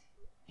 and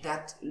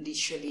that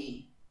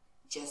literally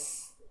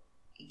just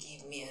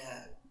gave me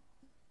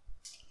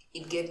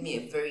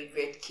a very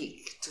great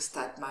kick to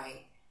start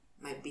my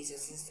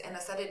businesses. And I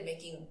started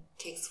making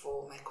cakes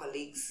for my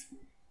colleagues.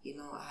 You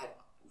know, I had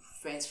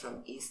friends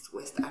from East,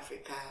 West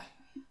Africa,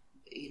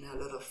 you know, a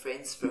lot of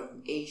friends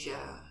from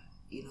Asia.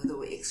 You know, they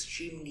were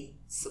extremely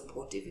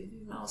supportive.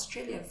 Even my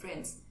Australian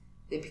friends,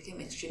 they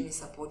became extremely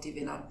supportive,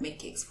 and I'd make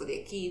cakes for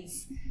their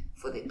kids,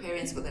 for their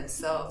parents, for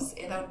themselves.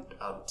 And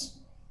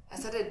I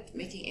started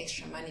making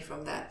extra money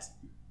from that.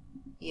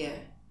 Yeah.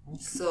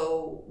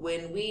 So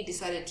when we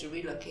decided to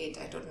relocate,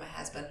 I told my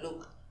husband,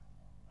 look,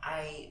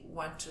 I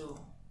want to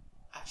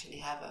actually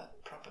have a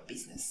proper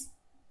business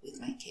with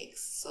my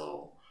cakes.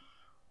 So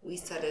we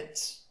started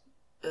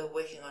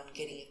working on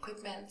getting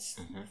equipment,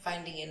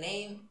 finding a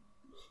name,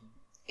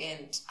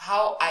 and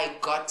how I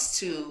got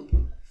to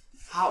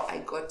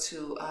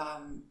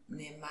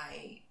name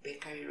my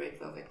bakery Red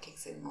Velvet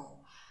Cakes and More.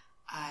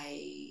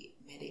 I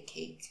made a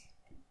cake.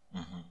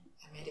 I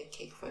made a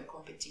cake for a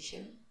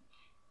competition,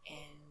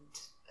 and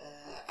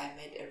I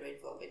made a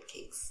red velvet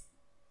cakes.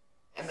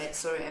 I made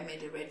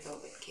a red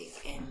velvet cake,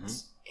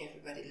 and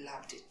everybody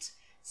loved it.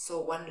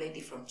 So one lady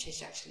from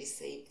church actually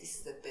said, "This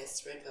is the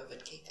best red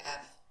velvet cake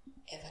I've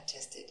ever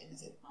tasted." And I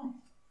said, "Oh,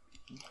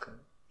 okay."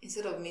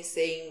 Instead of me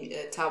saying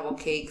Tabo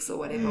cakes or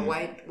whatever,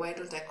 why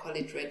don't I call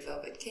it red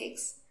velvet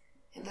cakes?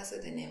 And that's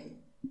where the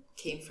name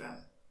came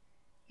from.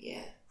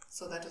 Yeah.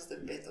 So that was the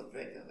birth of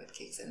Red Velvet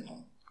Cakes and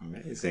More.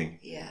 Amazing.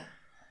 Yeah.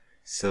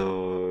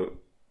 So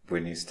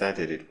when you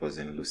started, it was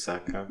in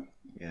Lusaka,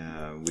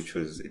 which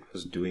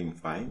was doing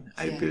fine.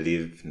 I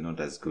believe not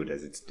as good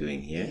as it's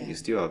doing here. You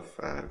still have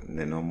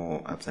the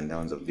normal ups and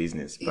downs of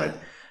business, but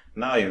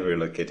now you've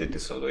relocated to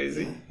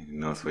Solwezi, in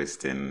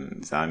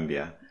northwestern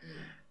Zambia,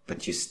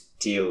 but you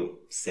still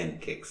send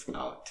cakes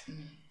out.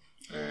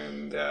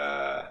 And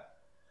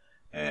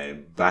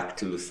back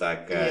to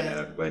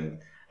Lusaka,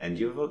 and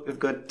you've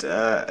got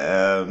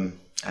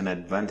an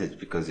advantage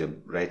because you're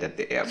right at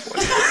the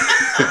airport.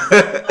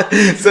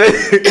 So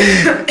you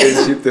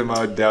can ship them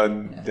out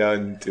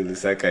down to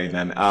Lusaka in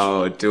an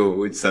hour or 2,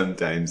 which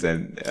sometimes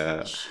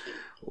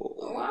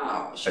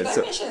wow. Should I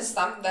mention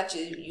something that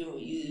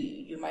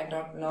you might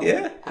not know?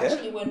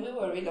 Actually, when we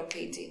were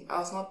relocating,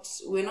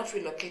 we're not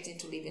relocating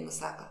to live in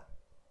Lusaka.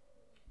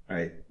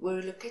 Right.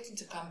 We're relocating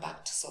to come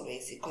back to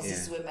Solwezi because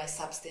this is where my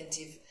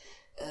substantive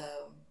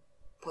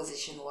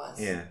position was.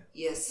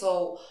 Yeah.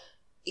 So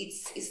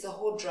it's the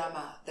whole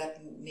drama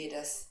that made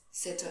us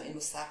settle in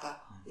Lusaka,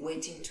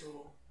 waiting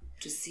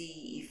to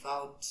see if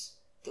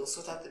they'll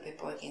sort out the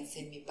paperwork and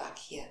send me back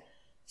here.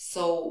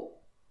 So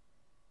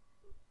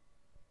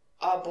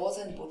our Balls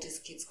and Booties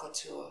Kids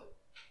Couture,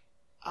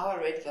 our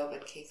Red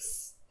Velvet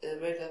Cakes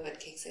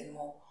and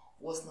More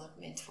was not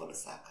meant for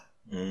Lusaka.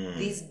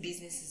 These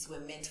businesses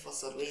were meant for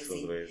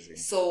Solwezi.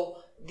 So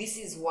this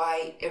is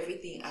why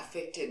everything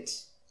affected.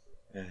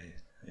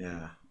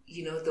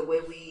 You know, the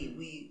way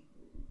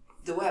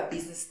the way our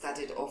business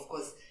started off,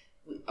 because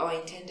our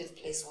intended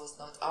place was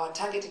not, our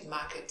targeted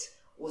market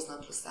was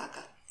not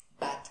Lusaka,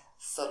 but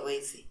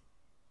Solwezi.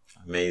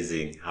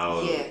 Amazing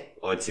how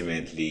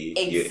ultimately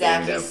you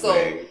end up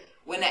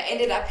when I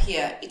ended up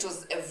here, it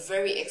was a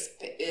very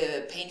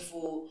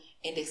painful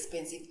and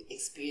expensive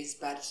experience,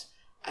 but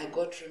I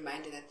got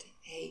reminded that,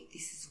 hey,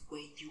 this is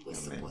where you were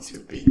supposed to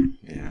be.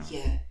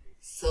 Yeah.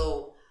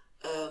 So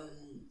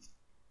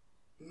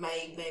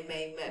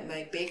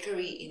my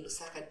bakery in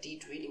Lusaka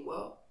did really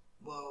well.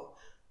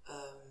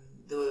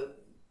 There were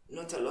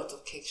not a lot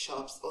of cake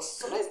shops.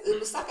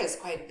 Lusaka is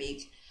quite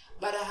big,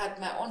 but I had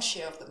my own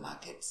share of the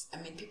market.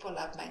 I mean, people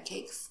love my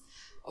cakes.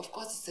 Of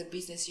course, it's a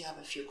business. You have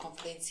a few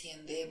complaints here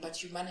and there,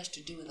 but you manage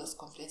to deal with those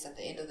complaints. At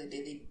the end of the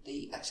day,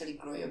 they actually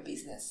grow your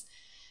business.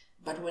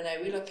 But when I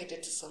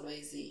relocated to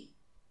Solwezi,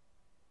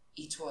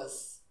 it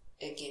was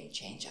a game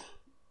changer.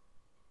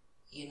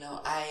 You know,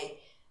 I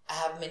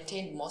have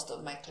maintained most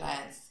of my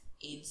clients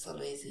in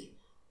Solwezi.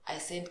 I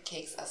sent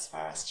cakes as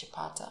far as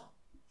Chipata.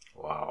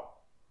 Wow.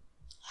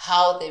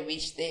 How they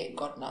reach there,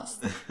 God knows.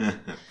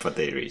 But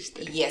they reach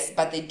there. Yes,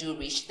 but they do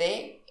reach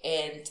there.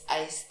 And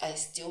I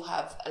still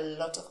have a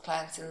lot of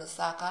clients in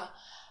Lusaka.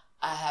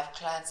 I have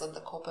clients on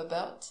the Copper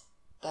Belt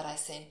that I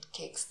send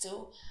cakes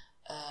to.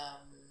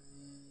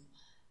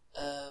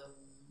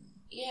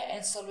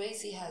 And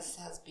Solwezi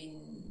has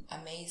been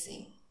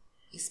amazing.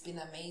 It's been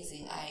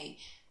amazing. I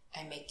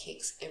make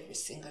cakes every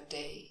single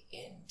day,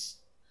 and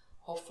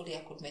hopefully I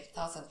could make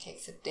 1,000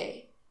 cakes a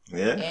day.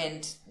 Yeah.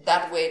 And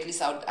that way, at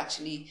least I would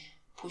actually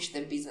push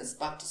the business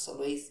back to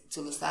Solwezi,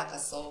 to Lusaka.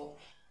 So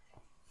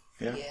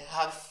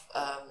have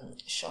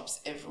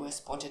shops everywhere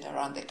spotted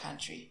around the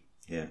country.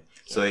 Yeah.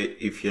 So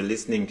if you're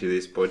listening to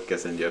this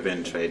podcast and you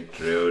haven't tried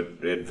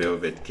red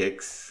velvet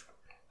cakes,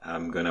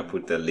 I'm gonna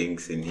put the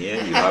links in here.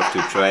 You have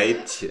to try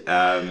it.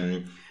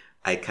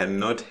 I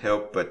cannot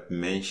help but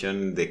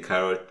mention the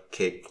carrot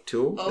cake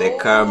too, the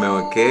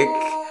caramel cake,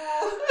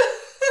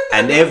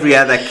 and every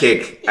other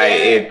cake I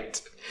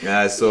ate.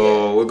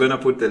 So we're gonna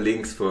put the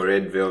links for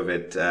red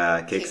velvet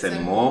cakes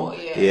and more.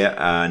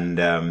 And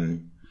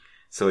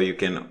so you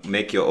can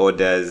make your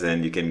orders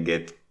and you can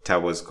get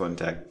Tabo's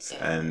contacts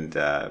and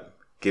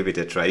give it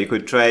a try. You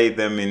could try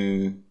them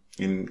in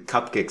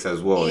cupcakes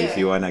as well if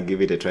you wanna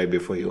give it a try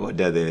before you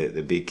order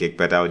the big cake.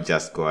 But I'll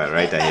just go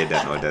right ahead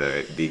and order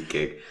the big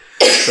cake.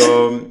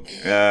 So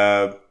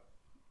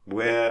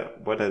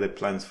what are the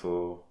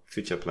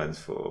future plans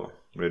for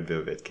red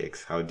velvet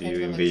cakes? How do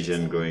you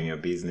envision growing your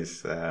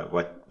business?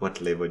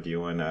 What level do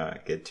you wanna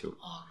get to?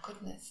 Oh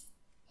goodness.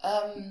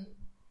 I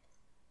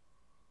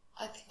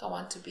think I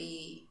want to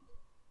be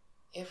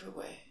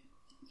everywhere.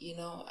 You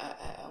know,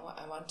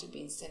 I want to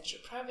be in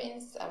Central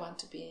Province. I want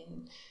to be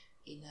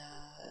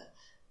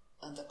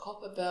on the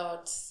Copper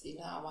Belt. You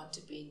know, I want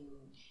to be in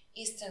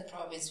Eastern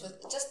Province,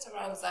 just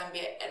around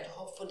Zambia, and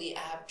hopefully I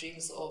have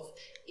dreams of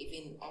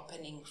even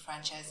opening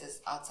franchises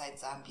outside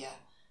Zambia.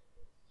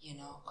 You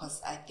know,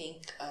 because I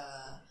think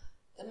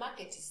the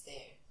market is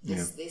there.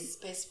 There's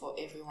space for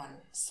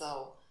everyone.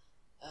 So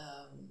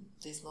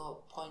there's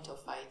no point of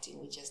fighting.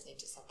 We just need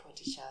to support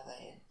each other.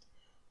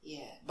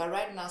 But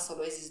right now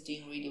Solwezi is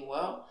doing really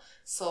well.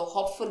 So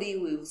hopefully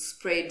we'll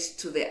spread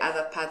to the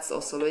other parts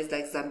of Solwezi,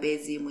 like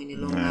Zambezi,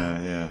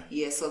 Mwinilonga.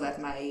 So that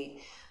my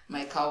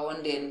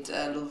Kaonde and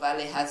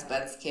Luvale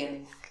husbands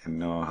can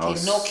know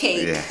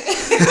cake. Yeah.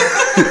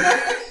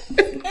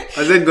 I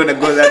wasn't gonna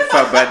go that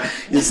far, but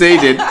you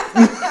said it.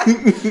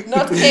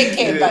 Not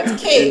cake, but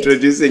cake.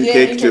 Introducing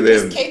cake to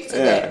them. Cake to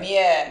them.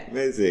 Yeah.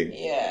 Amazing.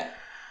 Yeah.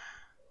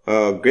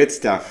 Oh, great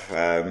stuff.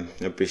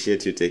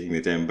 Appreciate you taking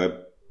the time.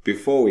 But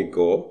before we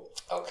go,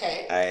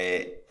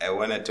 I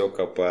want to talk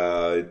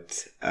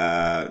about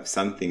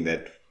something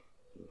that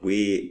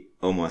we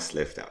almost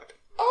left out.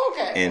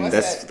 Okay. And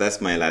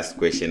that's my last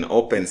question.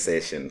 Open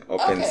session.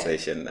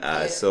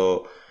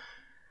 So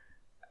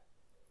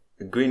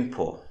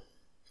Greenpaw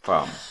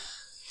Farm.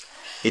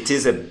 It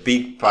is a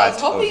big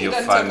part of your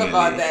family. Talk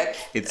about that.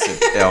 It's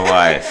a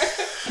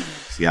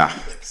wife. Yeah.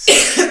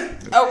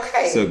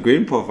 Okay. So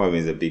Greenpaw Farm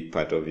is a big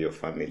part of your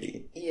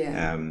family.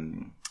 Yeah.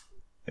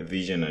 A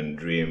vision and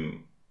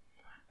dream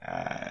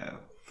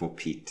for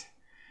Pete.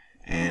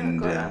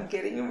 And I'm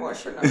getting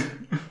emotional.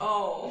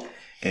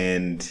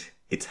 And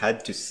it's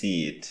hard to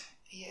see it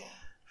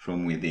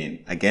from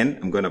within. Again,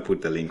 I'm going to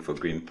put the link for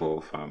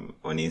Greenpaw Farm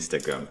on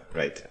Instagram,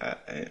 right,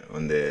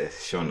 on the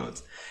show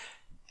notes.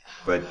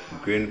 But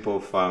Greenpaw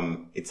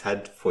Farm, it's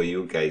hard for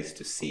you guys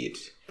to see it.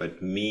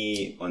 But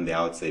me, on the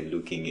outside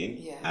looking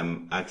in,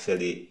 I'm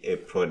actually a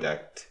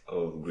product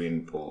of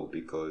Greenpaw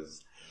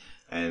because...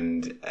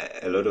 And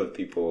a lot of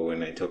people,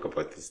 when I talk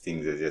about these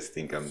things, they just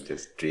think I'm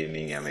just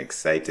dreaming. I'm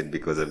excited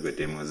because I've got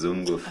a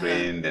Mozungu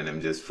friend and I'm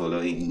just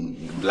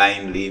following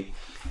blindly.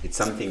 It's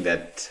something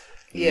that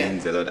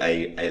means a lot.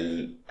 I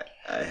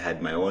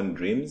had my own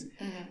dreams,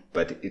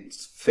 but it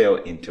fell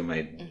into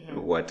my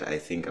what I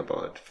think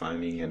about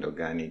farming and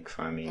organic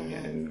farming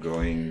and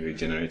growing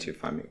regenerative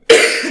farming.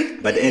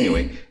 But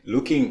anyway,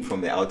 looking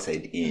from the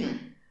outside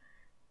in,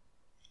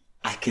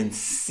 I can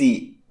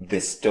see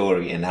the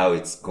story and how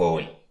it's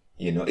going.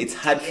 You know, it's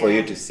hard for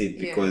you to see it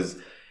because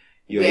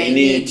you're in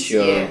it,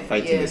 you're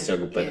fighting the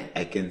struggle, but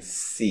I can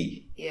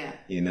see,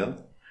 you know,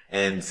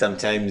 and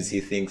sometimes he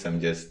thinks I'm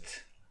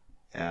just,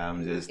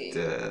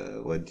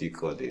 what do you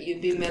call it?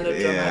 You'd be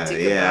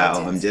melodramatic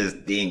about it. I'm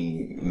just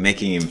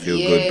making him feel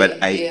good,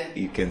 but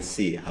you can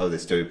see how the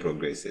story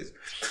progresses.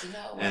 You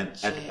know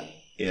what,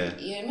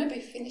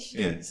 maybe finish.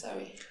 Yeah.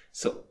 Sorry.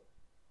 So,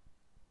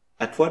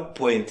 at what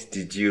point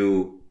did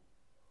you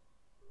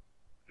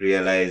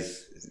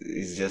realize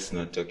he's just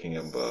not talking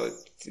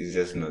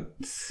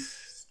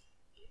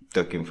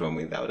from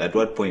without? At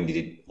what point did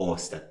it all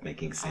start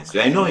making sense?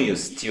 I know you're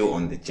still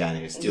on the journey,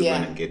 you're still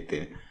going to get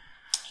there.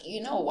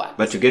 You know what?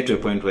 But you get to a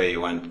point where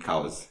you want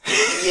cows.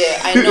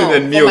 Yeah, I know.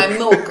 For my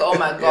milk, oh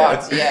my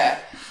God,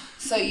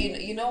 So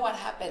you know what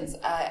happens?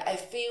 I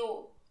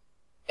feel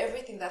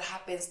everything that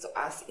happens to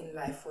us in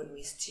life when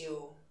we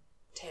still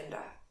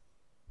tender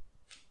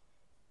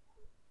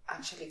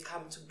actually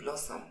come to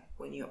blossom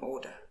when you're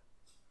older.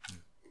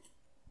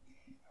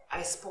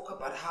 I spoke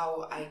about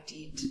how I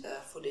did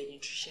food and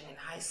nutrition in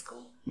high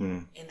school,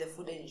 and the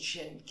food and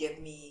nutrition gave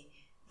me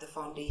the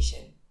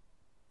foundation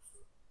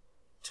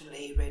to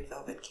lay red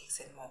velvet cakes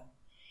and more.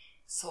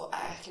 So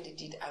I actually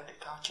did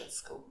agriculture at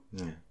school.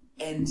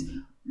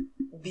 And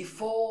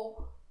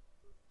before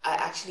I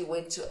actually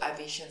went to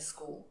aviation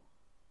school,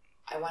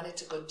 I wanted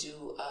to go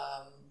do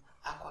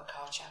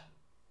aquaculture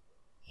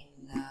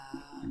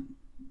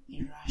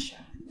in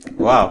Russia.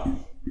 Wow.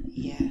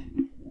 Yeah.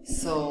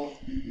 So,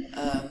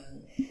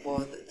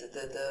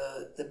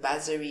 the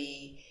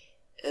bursary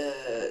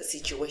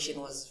situation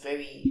was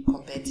very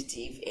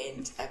competitive,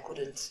 and I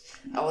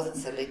wasn't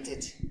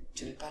selected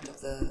to be part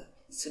of the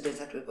students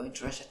that were going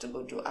to Russia to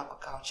go do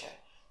aquaculture.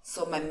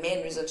 So my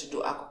main reason to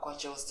do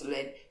aquaculture was to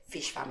learn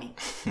fish farming,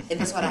 and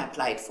that's what I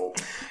applied for.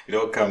 It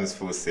all comes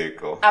full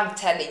circle. I'm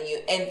telling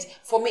you. And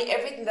for me,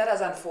 everything that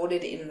has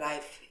unfolded in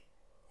life,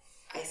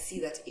 I see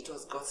that it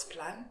was God's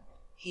plan.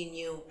 He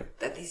knew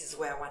that this is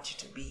where I want you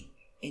to be,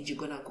 and you're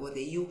gonna go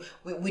there.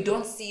 We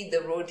don't see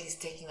the road He's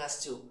taking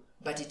us to,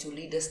 but it will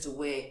lead us to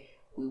where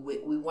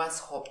we once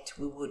hoped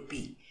we would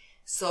be.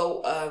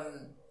 So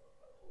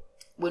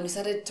when we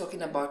started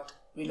talking about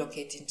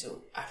relocating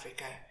to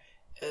Africa,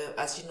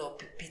 as you know,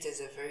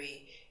 Peter's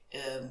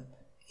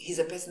he's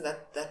a person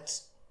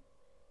that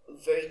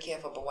very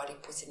careful about what he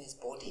puts in his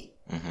body.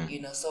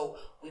 So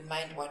we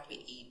mind what we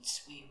eat,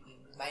 we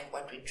mind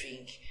what we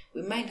drink,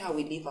 we mind how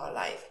we live our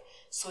life.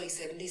 So he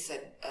said, listen,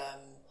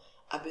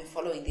 I've been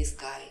following this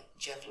guy,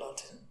 Jeff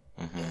Lawton,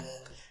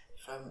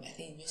 from, I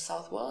think, New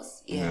South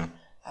Wales. Yeah.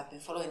 I've been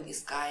following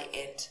this guy,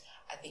 and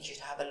I think you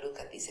should have a look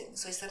at this. And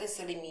so he started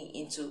selling me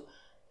into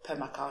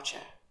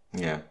permaculture.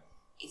 Yeah.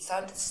 It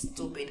sounded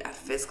stupid at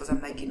first, because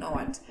I'm like, you know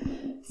what?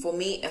 For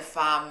me, a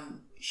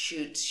farm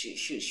should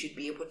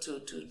be able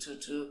to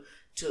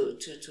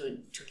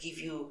give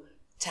you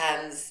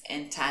tons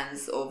and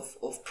tons of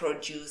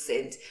produce.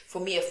 And for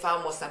me, a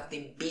farm was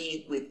something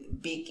big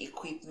with big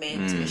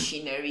equipment,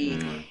 machinery.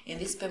 And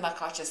this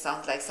permaculture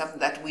sounds like something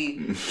that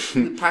we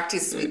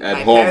practice with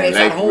my parents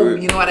at home.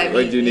 You know what I mean?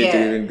 Why do you need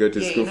to even go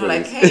to school for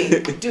like, this?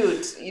 Hey,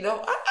 dude,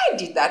 I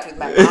did that with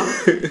my mom.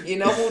 We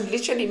would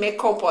literally make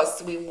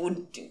compost. We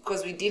would,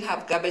 because we didn't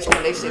have garbage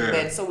collection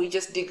then, so we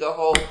just dig a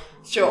hole,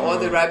 throw all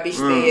the rubbish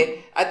there.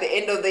 At the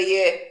end of the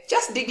year,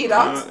 just dig it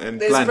out, and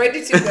then spread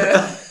it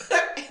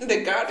in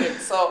the garden.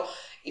 So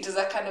it was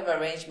that kind of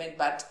arrangement.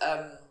 But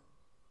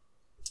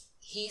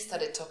he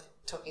started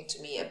talking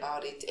to me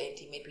about it, and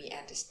he made me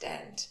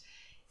understand,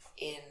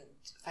 and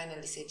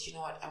finally said, you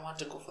know what, I want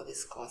to go for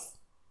this course.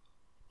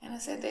 And I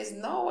said, there's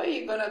no way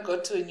you're going to go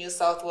to New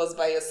South Wales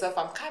by yourself.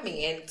 I'm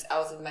coming. And I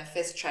was in my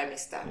first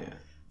trimester. Yeah.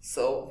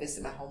 So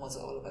obviously my hormones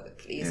are all over the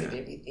place and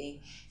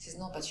everything. He says,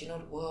 no, but you're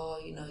not well,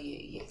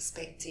 you're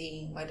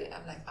expecting.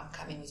 I'm like, I'm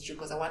coming with you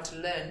because I want to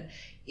learn.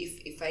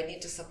 If I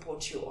need to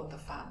support you on the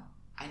farm,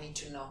 I need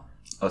to know.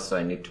 Also,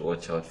 I need to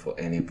watch out for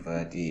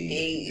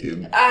anybody.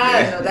 No,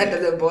 that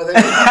doesn't bother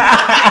me.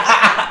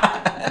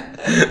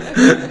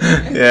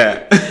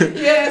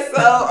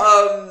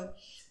 So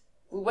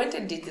we went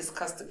and did this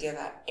course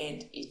together,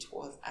 and it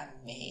was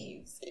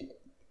amazing.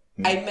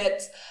 I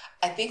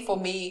think for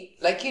me,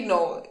 like,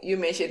 you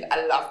mentioned,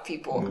 I love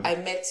people. I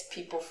met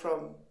people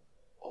from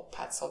all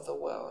parts of the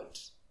world,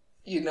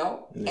 and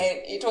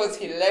it was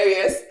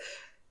hilarious.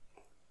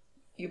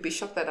 You'd be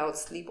shocked that I would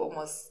sleep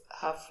almost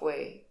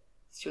halfway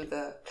through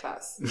the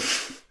class.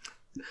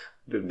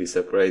 Don't be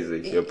surprised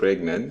if you're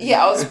pregnant.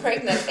 Yeah, I was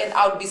pregnant, and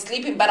I would be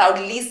sleeping, but I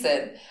would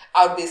listen.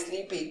 I would be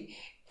sleeping,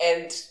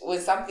 and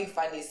when something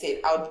funny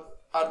said, I would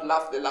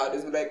laugh the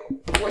loudest. Be like,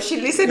 was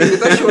she listening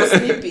because she was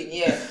sleeping?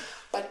 Yeah.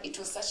 But it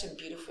was such a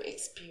beautiful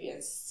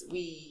experience.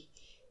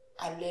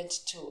 I learned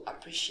to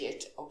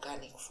appreciate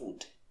organic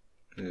food.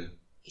 Yeah.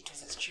 It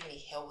was extremely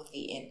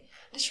healthy and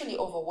literally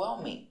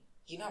overwhelming.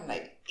 I'm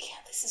like,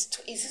 is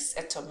this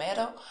a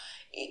tomato?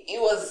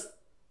 It was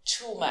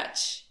too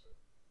much.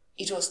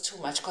 It was too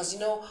much because,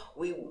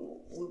 we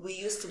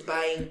used to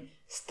buying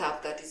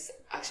stuff that is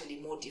actually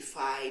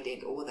modified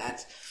and all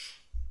that.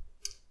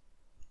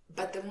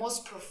 But the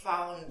most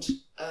profound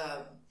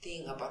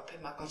thing about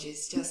permaculture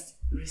is just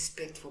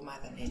respect for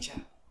Mother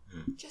Nature.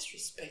 Just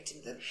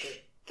respecting the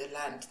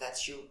land that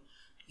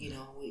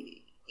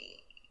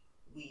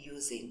we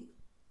using.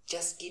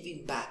 Just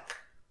giving back.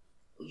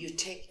 You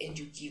take and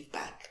you give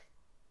back.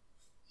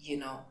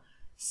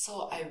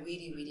 So I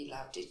really, really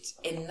loved it.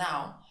 And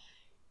now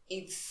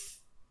it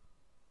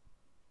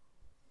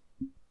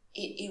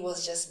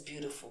was just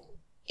beautiful.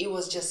 It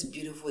was just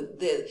beautiful.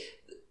 The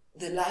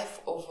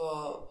life of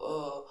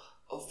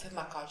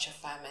permaculture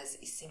farmers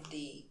it's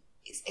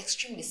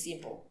extremely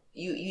simple.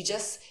 You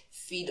just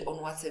feed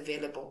on what's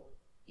available,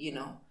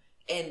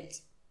 and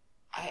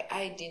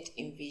I didn't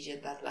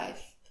envision that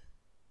life.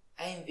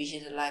 I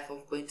envisioned a life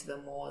of going to the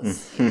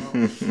malls,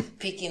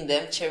 picking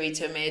them cherry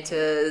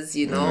tomatoes,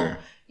 look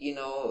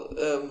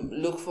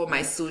for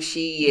my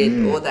sushi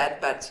and all that.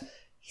 But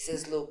he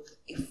says, look,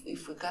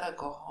 if we gotta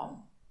go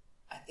home,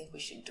 I think we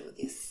should do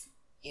this,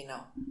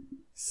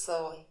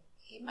 So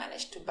he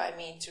managed to buy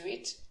me into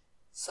it.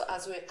 So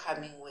as we're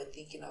coming, we're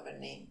thinking of a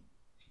name.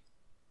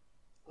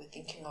 We're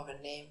thinking of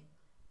a name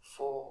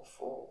for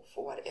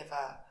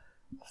whatever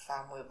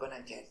farm we're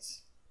gonna get.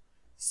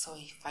 So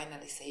he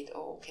finally said,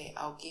 "Oh, okay,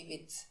 I'll give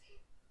it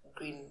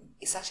green."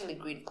 It's actually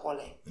green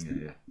pole.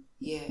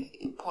 Yeah,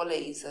 pole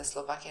is a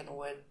Slovakian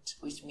word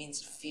which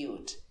means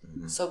field.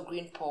 So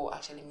green pole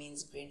actually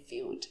means green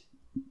field.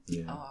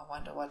 Yeah. Oh, I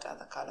wonder what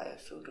other color a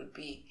field would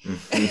be.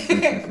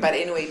 But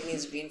anyway, it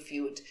means green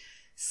field.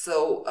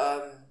 So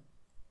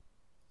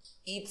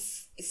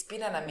it's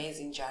been an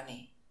amazing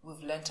journey.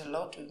 We've learned a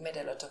lot. We've made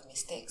a lot of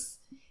mistakes,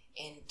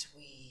 and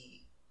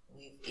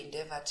we've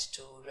endeavored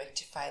to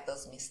rectify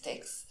those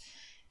mistakes.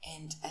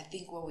 And I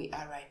think where we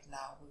are right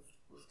now,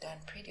 we've done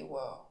pretty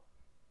well,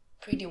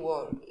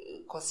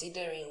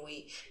 considering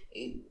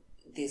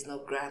there's no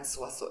grants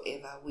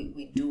whatsoever.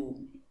 We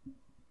do.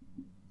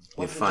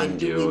 You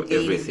fund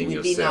everything within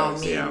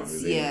yourselves, our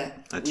means,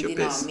 at your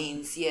within pace. our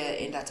means,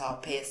 and at our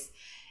pace.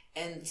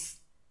 And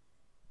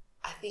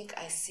I think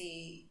I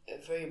see a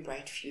very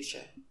bright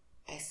future.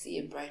 I see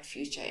a bright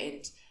future,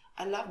 and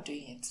I love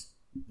doing it.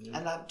 Yeah.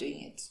 I love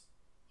doing it.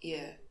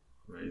 Yeah.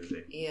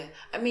 Amazing. Yeah.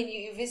 I mean,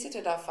 you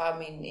visited our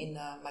farm in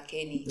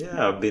Makeni.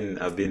 Yeah, I've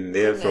been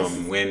there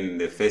from when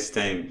the first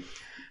time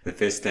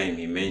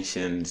he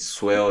mentioned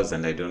swells,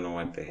 and I don't know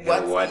what the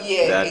hell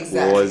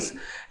that was,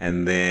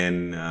 and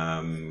then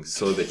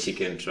saw the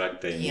chicken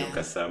tractor in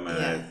Yokasama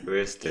at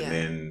first, and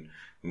then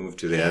moved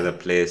to the other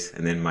place,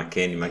 and then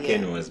Makeni.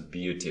 Makeni was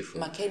beautiful.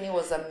 Makeni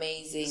was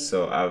amazing.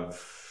 So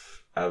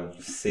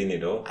I've seen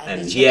it all,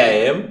 and here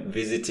I am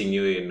visiting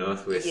you in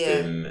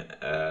northwestern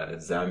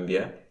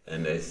Zambia,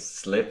 and I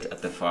slept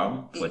at the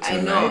farm for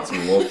 2 nights.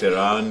 We walked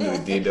around, we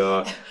did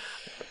all.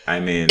 I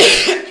mean,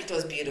 it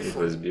was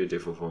beautiful. It was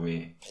beautiful for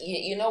me.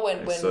 You know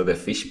when I saw the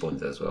fish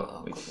ponds as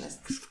well,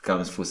 which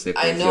comes full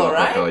circle. I know,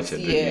 right?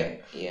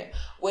 Yeah.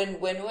 When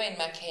we were in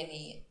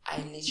Makeni,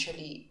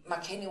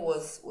 Makeni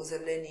was a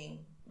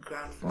learning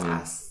ground for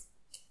us.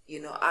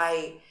 You know,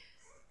 I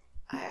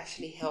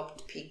actually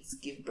helped pigs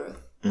give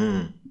birth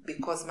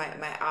because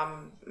my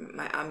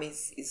arm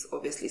is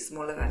obviously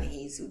smaller than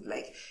his.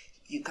 Like,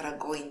 you gotta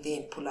go in there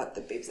and pull out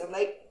the babies. I'm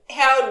like,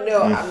 hell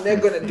no, I'm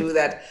not gonna do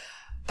that.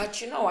 But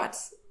you know what?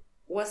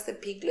 Once the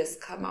piglets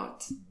come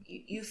out,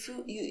 you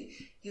feel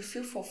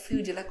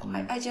fulfilled. You're like,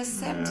 oh, I just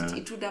slept.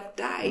 It would have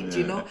died,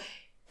 you know.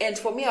 And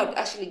for me, I would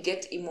actually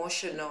get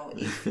emotional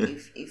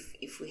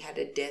if we had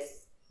a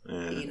death,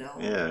 you know.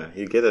 Yeah,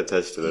 you get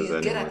attached to those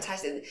animals. You get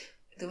attached.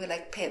 They were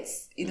like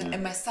pets, you know.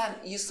 And my son,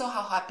 you saw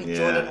how happy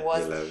Jordan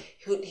was.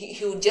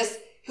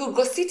 He would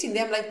go sit in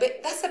there. I'm like,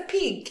 but that's a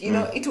pig, you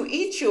know. It will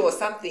eat you or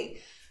something.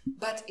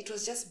 But it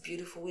was just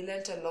beautiful. We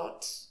learned a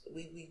lot.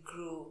 We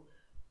grew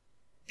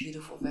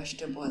beautiful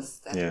vegetables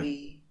that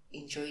we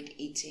enjoyed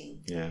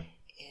eating. Yeah.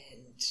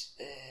 And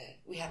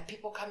we had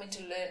people coming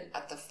to learn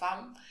at the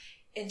farm.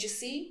 And you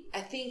see,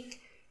 I think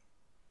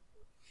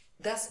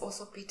that's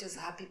also Peter's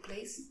happy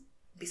place.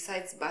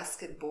 Besides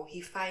basketball,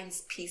 he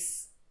finds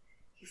peace.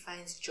 He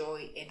finds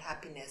joy and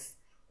happiness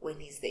when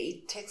he's there.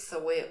 It takes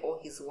away all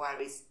his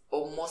worries,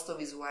 or most of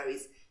his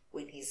worries,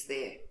 when he's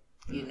there,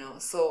 you know.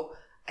 So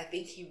I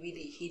think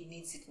he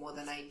needs it more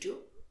than I do,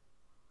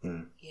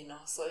 you know.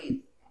 So,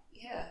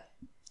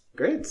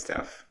 Great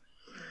stuff.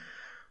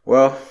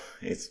 Well,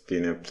 it's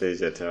been a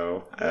pleasure,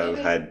 Tao. I've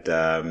had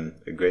a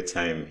great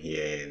time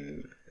here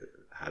in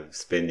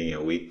spending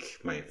a week,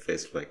 my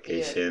first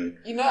vacation.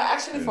 You know, I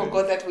actually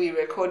forgot that we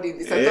recorded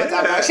this. I thought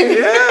I'm actually...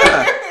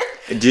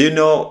 Do you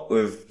know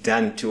we've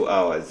done 2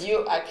 hours?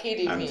 You are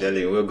kidding me. I'm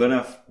telling you, we're going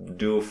to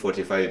do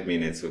 45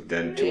 minutes. We've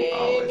done 2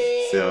 hours.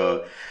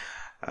 So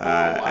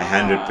I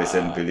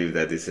 100% believe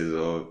that this is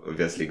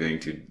obviously going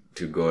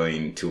to go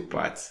in 2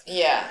 parts.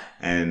 Yeah.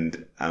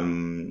 And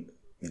I'm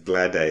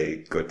glad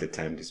I got the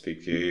time to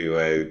speak to you. You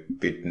were a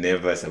bit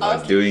nervous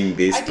about doing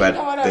this, but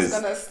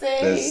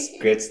there's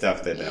great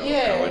stuff that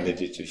I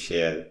wanted you to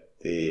share.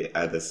 The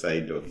other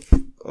side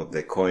of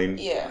the coin.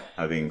 Yeah.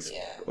 Having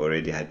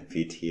already had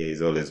Pete here,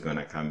 he's always going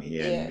to come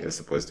here and you're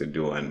supposed to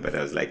do one. But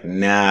I was like,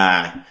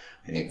 nah, I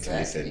need to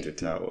listen to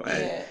Tabo.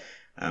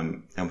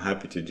 I'm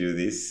happy to do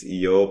this.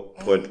 Your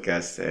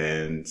podcast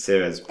and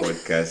Sarah's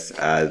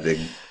podcast are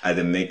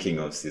the making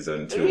of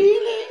season 2.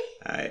 Really?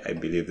 I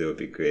believe they will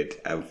be great.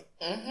 I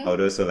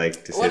would also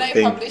like to say when are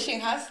you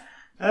publishing us?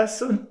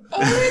 Soon.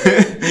 Oh,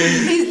 really?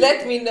 Please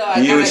let me know.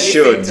 You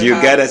should. You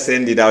gotta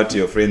send it out to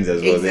your friends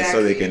as well,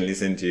 so they can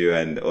listen to you.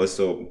 And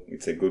also,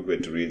 it's a good way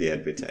to really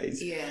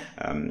advertise. Yeah.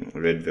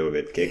 Red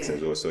Velvet Cakes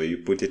as well. So you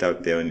put it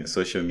out there on your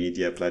social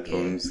media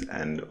platforms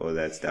and all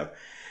that stuff.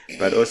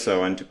 But also, I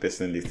want to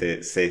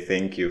personally say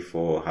thank you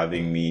for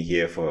having me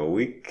here for a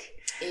week.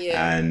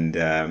 Yeah. And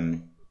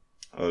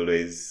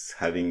always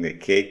having the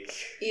cake.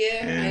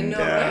 Yeah, and, I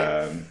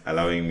know, right?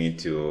 Allowing me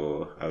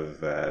to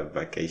have a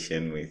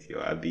vacation with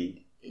your Abby.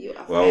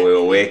 While we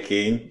were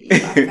working. You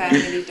are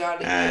family,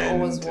 darling. And, you're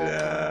always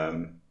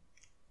welcome.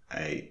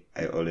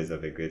 I always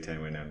have a great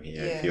time when I'm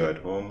here. If you're at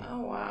home.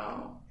 Oh,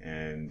 wow.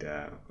 And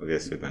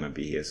obviously we're going to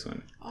be here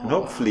soon. And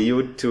hopefully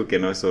you too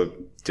can also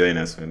join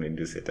us when we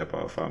do set up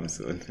our farm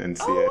soon and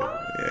see.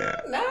 Wow.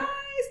 Yeah.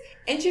 Nice.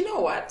 And you know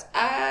what?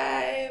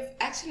 I've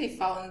actually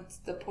found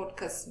the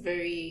podcast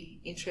very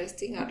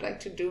interesting. I'd like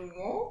to do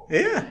more.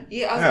 Yeah.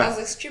 Yeah, I was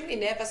extremely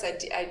nervous.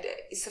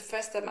 It's the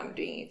first time I'm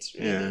doing it,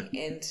 really.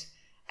 Yeah. And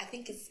I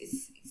think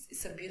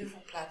it's a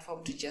beautiful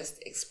platform to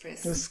just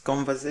express. It's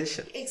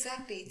conversation.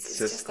 Exactly. It's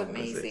just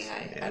amazing.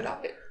 I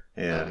love it.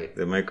 Yeah, love it.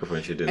 the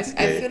microphone shouldn't I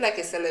scare. feel like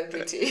a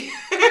celebrity.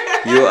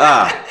 You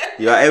are.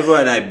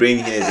 Everyone I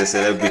bring here is a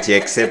celebrity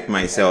except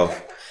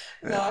myself.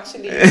 No,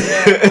 actually,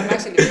 I'm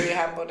actually very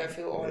humbled. I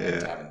feel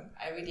honored.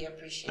 I really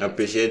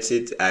appreciate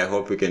it. I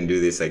hope we can do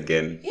this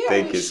again. Yeah,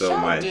 Thank you so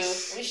much.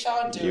 We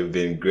shall do. You've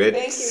been great.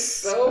 Thank you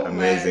so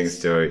Amazing much.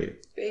 story.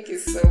 Thank you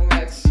so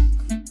much.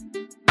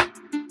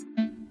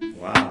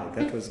 Wow,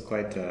 that was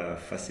quite a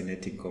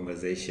fascinating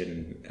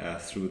conversation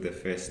through the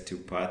first two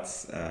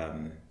parts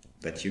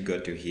that you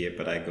got to hear,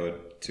 but I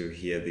got to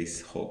hear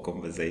this whole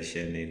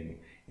conversation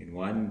in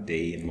one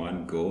day, in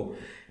one go,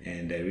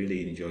 and I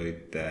really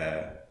enjoyed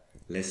the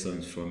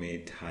lessons from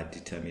it, her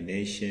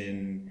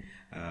determination,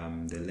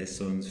 the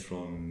lessons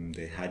from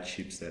the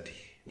hardships that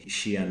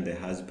she and the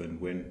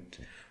husband went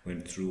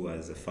through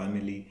as a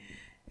family,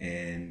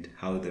 and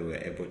how they were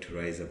able to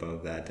rise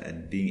above that,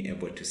 and being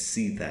able to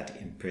see that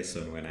in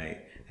person when I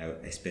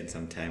spent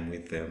some time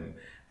with them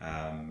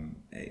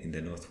in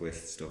the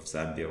northwest of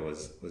Zambia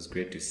was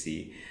great to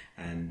see.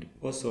 And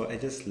also I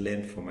just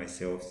learned for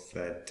myself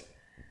that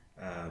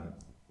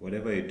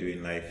whatever you do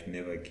in life,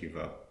 never give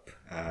up.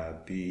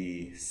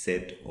 Be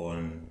set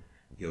on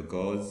your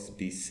goals,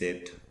 be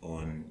set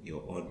on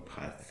your own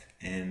path,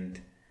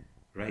 and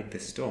ride the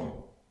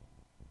storm.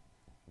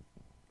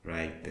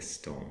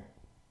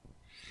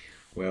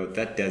 Well,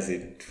 that does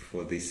it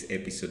for this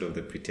episode of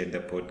the Pretender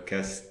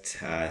Podcast.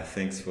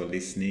 Thanks for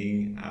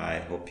listening. I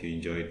hope you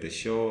enjoyed the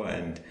show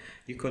and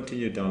you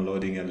continue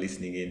downloading and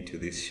listening into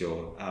this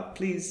show.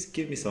 Please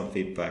give me some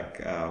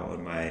feedback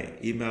on my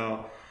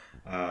email.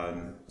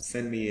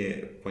 Send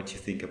me what you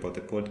think about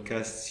the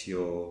podcast,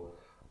 your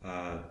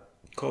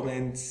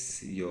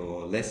comments,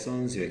 your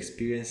lessons, your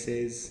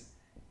experiences,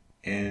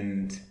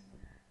 and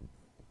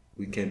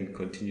we can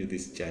continue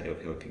this journey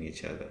of helping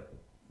each other.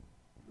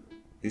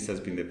 This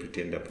has been the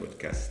Pretender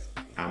Podcast.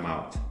 I'm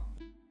out.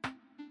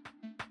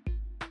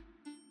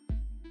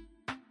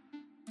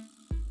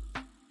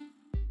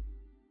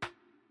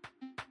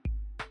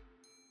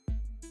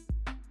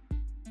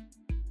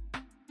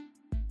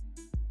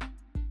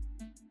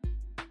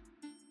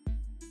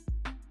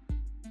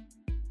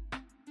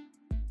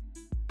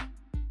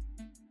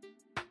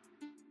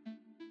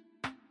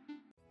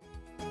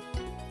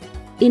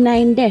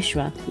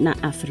 Inaendeshwa na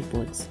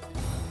Afripods.